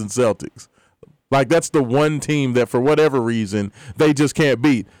Boston Celtics. Like, that's the one team that, for whatever reason, they just can't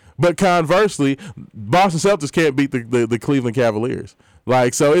beat. But conversely, Boston Celtics can't beat the Cleveland Cavaliers.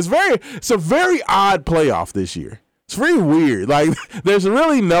 Like, so it's a very odd playoff this year. It's very weird. Like, there's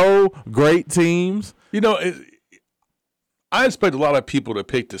really no great teams. You know, I expect a lot of people to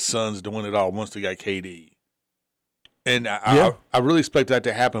pick the Suns to win it all once they got KD. And I really expect that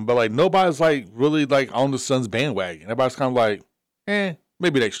to happen. But, like, nobody's, like, really, like, on the Suns bandwagon. Everybody's kind of like,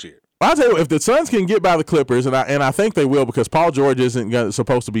 maybe next year. I'll tell you what, if the Suns can get by the Clippers, and I think they will, because Paul George isn't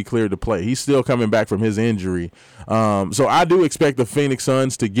supposed to be cleared to play. He's still coming back from his injury. So I do expect the Phoenix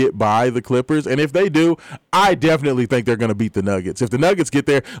Suns to get by the Clippers. And if they do, I definitely think they're going to beat the Nuggets. If the Nuggets get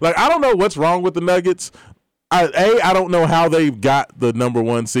there, like, I don't know what's wrong with the Nuggets. I don't know how they got the number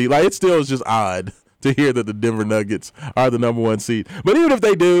one seed. Like, it still is just odd to hear that the Denver Nuggets are the number one seed. But even if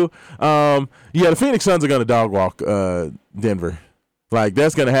they do, the Phoenix Suns are going to dog walk Denver. Like,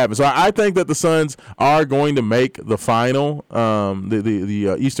 that's going to happen. So I think that the Suns are going to make the final,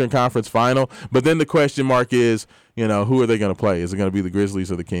 the Eastern Conference final. But then the question mark is, who are they going to play? Is it going to be the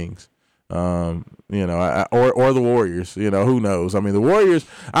Grizzlies or the Kings? Or the Warriors? Who knows? I mean, the Warriors,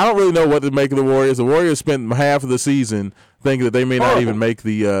 I don't really know what to make of the Warriors. The Warriors spent half of the season thinking that they may not even make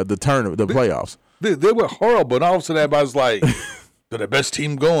the tournament, the playoffs. They were horrible, and all of a sudden everybody's like, they're the best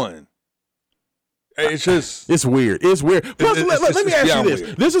team going. It's just... It's weird. Plus, let me ask you this.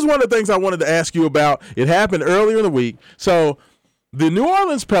 Weird. This is one of the things I wanted to ask you about. It happened earlier in the week. So, the New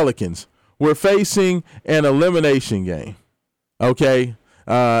Orleans Pelicans were facing an elimination game. Okay?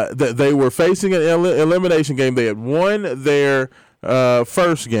 They were facing an elimination game. They had won their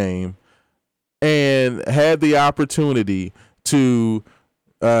first game and had the opportunity to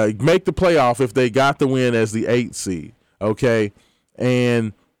make the playoff if they got the win as the 8th seed. Okay?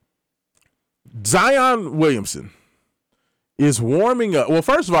 And Zion Williamson is warming up. Well,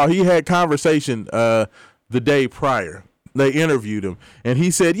 first of all, he had conversation the day prior. They interviewed him, and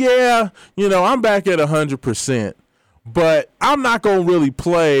he said, yeah, I'm back at 100%, but I'm not going to really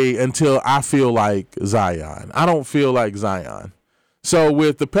play until I feel like Zion. I don't feel like Zion. So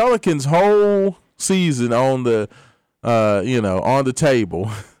with the Pelicans' whole season on the, on the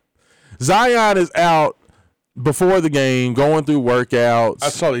table, Zion is out before the game, going through workouts. I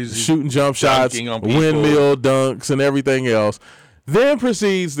saw he's shooting jump shots, windmill dunks, and everything else. Then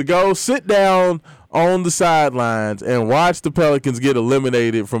proceeds to go sit down on the sidelines and watch the Pelicans get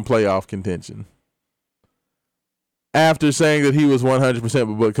eliminated from playoff contention. After saying that he was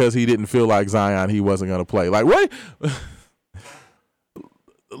 100%, but because he didn't feel like Zion, he wasn't going to play. Like, what?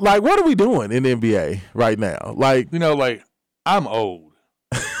 Like, what are we doing in the NBA right now? Like, I'm old.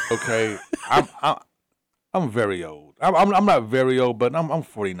 Okay, I'm very old. I'm not very old, but I'm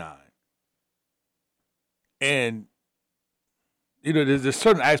 49. And there's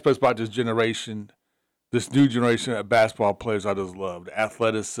certain aspects about this generation, this new generation of basketball players I just love. The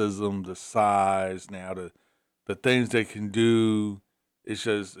athleticism, the size, now the things they can do. It's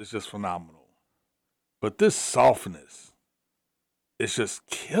just phenomenal. But this softness, it's just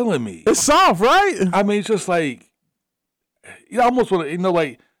killing me. It's soft, right? I mean, it's just like, I almost want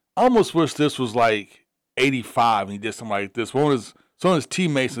to, almost wish this was like 85 and he did something like this. Some of his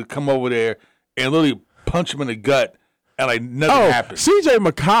teammates would come over there and literally punch him in the gut and like nothing happened. CJ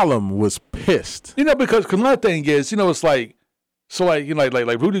McCollum was pissed. Because another thing is, it's like, so like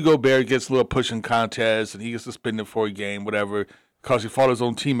Rudy Gobert gets a little pushing contest and he gets suspended for a game, whatever, because he fought his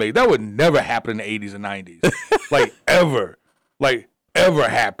own teammate. That would never happen in the 80s and 90s. Ever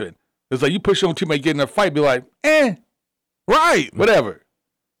happen. It's like you push your own teammate, get in a fight, be like, right, whatever.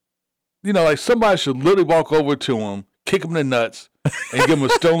 Somebody should literally walk over to him, kick him in the nuts, and give him a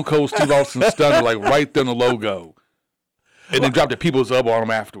Stone Cold Steve Austin stunner, right there on the logo. And then drop the people's elbow on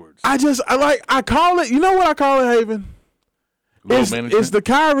him afterwards. I call it, you know what I call it, Haven? It's the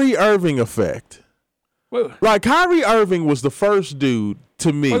Kyrie Irving effect. Well, Kyrie Irving was the first dude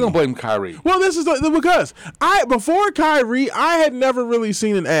to me. I don't blame Kyrie. Well, this is because before Kyrie, I had never really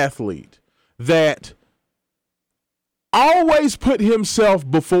seen an athlete that always put himself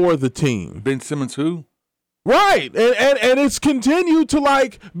before the team. Ben Simmons who? Right. And it's continued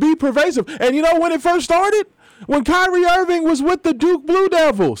to be pervasive. And when it first started? When Kyrie Irving was with the Duke Blue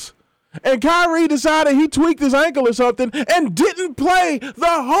Devils. And Kyrie decided he tweaked his ankle or something and didn't play the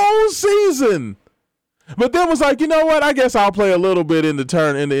whole season. But then was like, you know what? I guess I'll play a little bit in the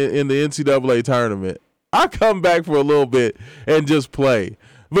NCAA tournament. I'll come back for a little bit and just play.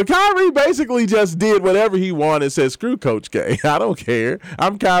 But Kyrie basically just did whatever he wanted, said, screw Coach K. I don't care.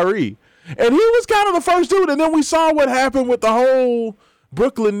 I'm Kyrie. And he was kind of the first dude. And then we saw what happened with the whole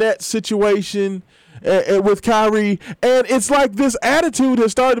Brooklyn Nets situation with Kyrie. And it's like this attitude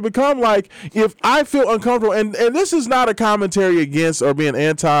has started to become like, if I feel uncomfortable, and this is not a commentary against or being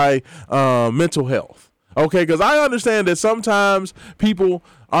anti-mental health. Okay, because I understand that sometimes people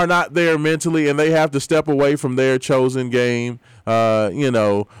are not there mentally and they have to step away from their chosen game,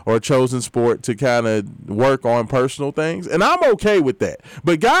 or chosen sport to kind of work on personal things. And I'm okay with that.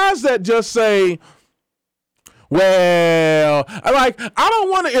 But guys that just say, well, I don't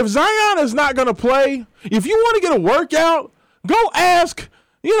want to, if Zion is not going to play, if you want to get a workout, go ask,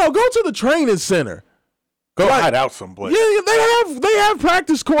 go to the training center. Go hide out someplace. Yeah, they have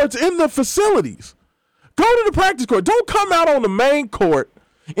practice courts in the facilities. Go to the practice court. Don't come out on the main court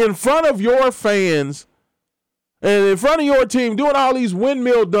in front of your fans and in front of your team doing all these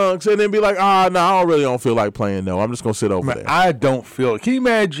windmill dunks and then be like, no, I really don't feel like playing. No, I'm just going to sit over there. I don't feel it. Can you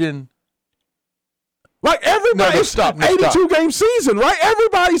imagine? Everybody, it's 82-game season, right?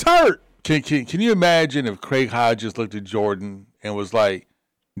 Everybody's hurt. Can you imagine if Craig Hodges looked at Jordan and was like,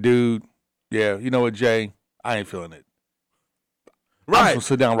 dude, yeah, you know what, Jay? I ain't feeling it. Right. I'm going to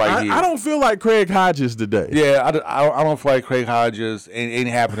sit down here. I don't feel like Craig Hodges today. Yeah, I don't feel like Craig Hodges. Ain't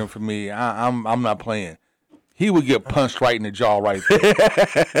happening for me. I'm not playing. He would get punched right in the jaw right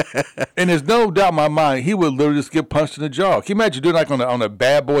there. And there's no doubt in my mind, he would literally just get punched in the jaw. Can you imagine doing on a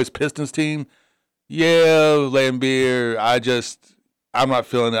Bad Boys Pistons team? Yeah, Lambeer, I'm not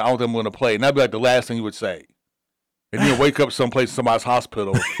feeling it. I don't think I'm going to play. And that'd be the last thing you would say. And then wake up someplace in somebody's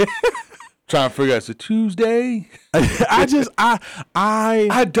hospital trying to figure out, it's a Tuesday? I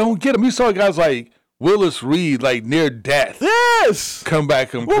don't get him. You saw guys like Willis Reed, near death. Yes. Come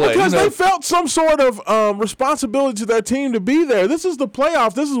back and play. Well, because they felt some sort of responsibility to their team to be there. This is the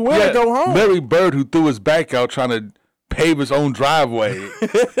playoff. This is where they go home. Larry Bird, who threw his back out trying to pave his own driveway,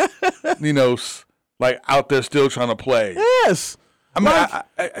 out there still trying to play. Yes. I mean,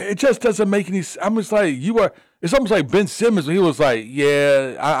 it just doesn't make any. I'm just like you are. It's almost like Ben Simmons. He was like,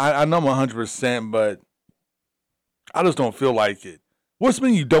 "Yeah, I know I'm 100%, but I just don't feel like it." What's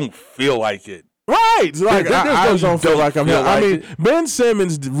mean you don't feel like it? Right. Like, I just don't feel like I'm here. I mean, Ben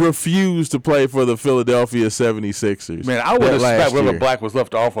Simmons refused to play for the Philadelphia 76ers. Man, I would have expect whatever black was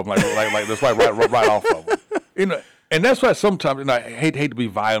left off of him, like that's right off of him. You know, and that's why sometimes I hate to be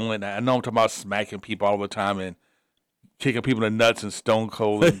violent. I know I'm talking about smacking people all the time and kicking people in the nuts and Stone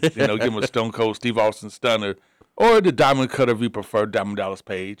Cold, and give them a Stone Cold Steve Austin stunner, or the Diamond Cutter if you prefer, Diamond Dallas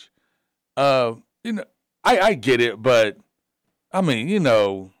Page. I get it, but I mean,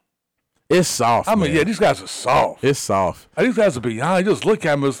 it's soft. I mean, man. these guys are soft. It's soft. These guys are beyond. Just look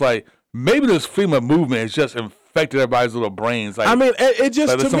at them. It's like maybe this freedom of movement has just infected everybody's little brains. Like, I mean, it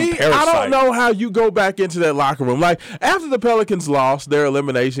just to me, I don't know how you go back into that locker room. Like after the Pelicans lost their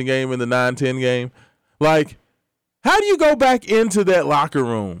elimination game in the 9-10 game, like how do you go back into that locker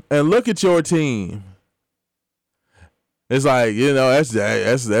room and look at your team? It's like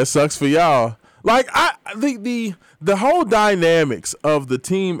that sucks for y'all. Like the whole dynamics of the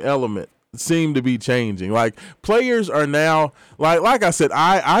team element seem to be changing. Like players are now like I said,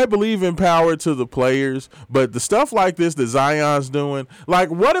 I believe in power to the players, but the stuff like this that Zion's doing, like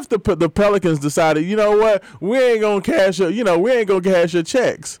what if the Pelicans decided, you know what, we ain't gonna cash your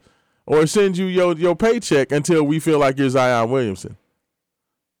checks or send you your paycheck until we feel like you're Zion Williamson.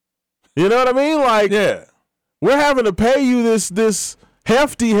 You know what I mean? Like we're having to pay you this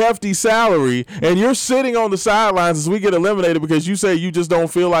hefty salary, and you're sitting on the sidelines as we get eliminated because you say you just don't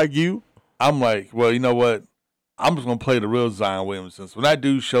feel like you. I'm like, well, you know what? I'm just gonna play the real Zion Williamson. So when that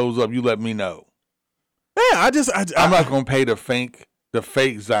dude shows up, you let me know. Yeah, I'm not gonna pay the fake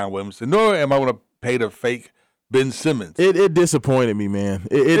Zion Williamson, nor am I gonna pay the fake Ben Simmons. It disappointed me, man.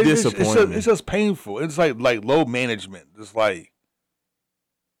 It disappointed me. It's just painful. It's like low management. It's like,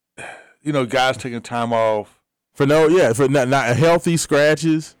 guys taking time off. For not healthy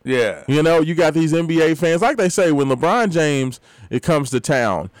scratches. Yeah. You got these NBA fans, like they say, when LeBron James comes to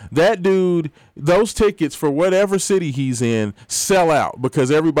town, that dude, those tickets for whatever city he's in sell out because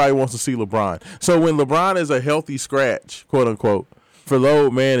everybody wants to see LeBron. So when LeBron is a healthy scratch, quote unquote, for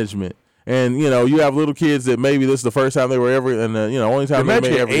load management, and you have little kids that maybe this is the first time they were ever, and only time they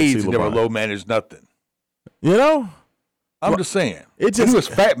may ever see LeBron. Never load managed nothing. I'm just saying. He was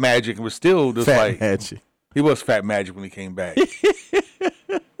Fat Magic and was still just Fat Magic. He was Fat Magic when he came back.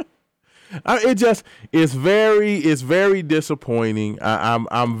 It's very disappointing.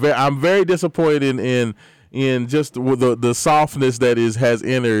 I'm very disappointed in just the softness that has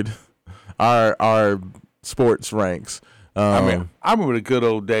entered our sports ranks. I remember the good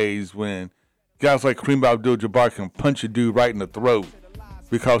old days when guys like Kareem Abdul-Jabbar can punch a dude right in the throat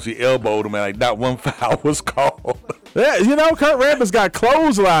because he elbowed him and like not one foul was called. Yeah, Kurt Rambis got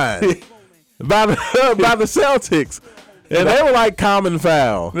clotheslined by the Celtics. And they were like common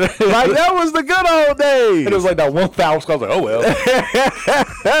foul. Like that was the good old days. And it was like that one foul was called. I was like, oh well.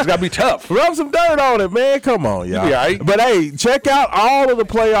 It's gotta be tough. Rub some dirt on it, man. Come on, y'all. All right. But hey, check out all of the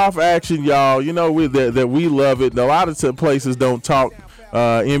playoff action, y'all. That we love it. A lot of places don't talk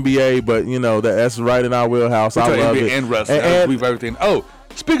NBA, but that's right in our wheelhouse. I love NBA it. And wrestling. We've everything. Oh,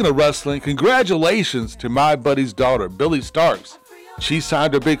 speaking of wrestling, congratulations to my buddy's daughter, Billy Starks. She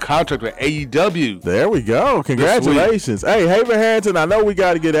signed her big contract with AEW. There we go. Congratulations. Hey, Haven Harrington, I know we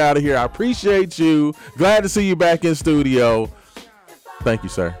got to get out of here. I appreciate you. Glad to see you back in studio. Thank you,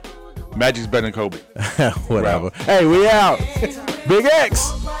 sir. Magic's better than Kobe. Whatever. Hey, we out. Big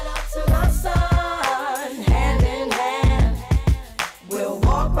X.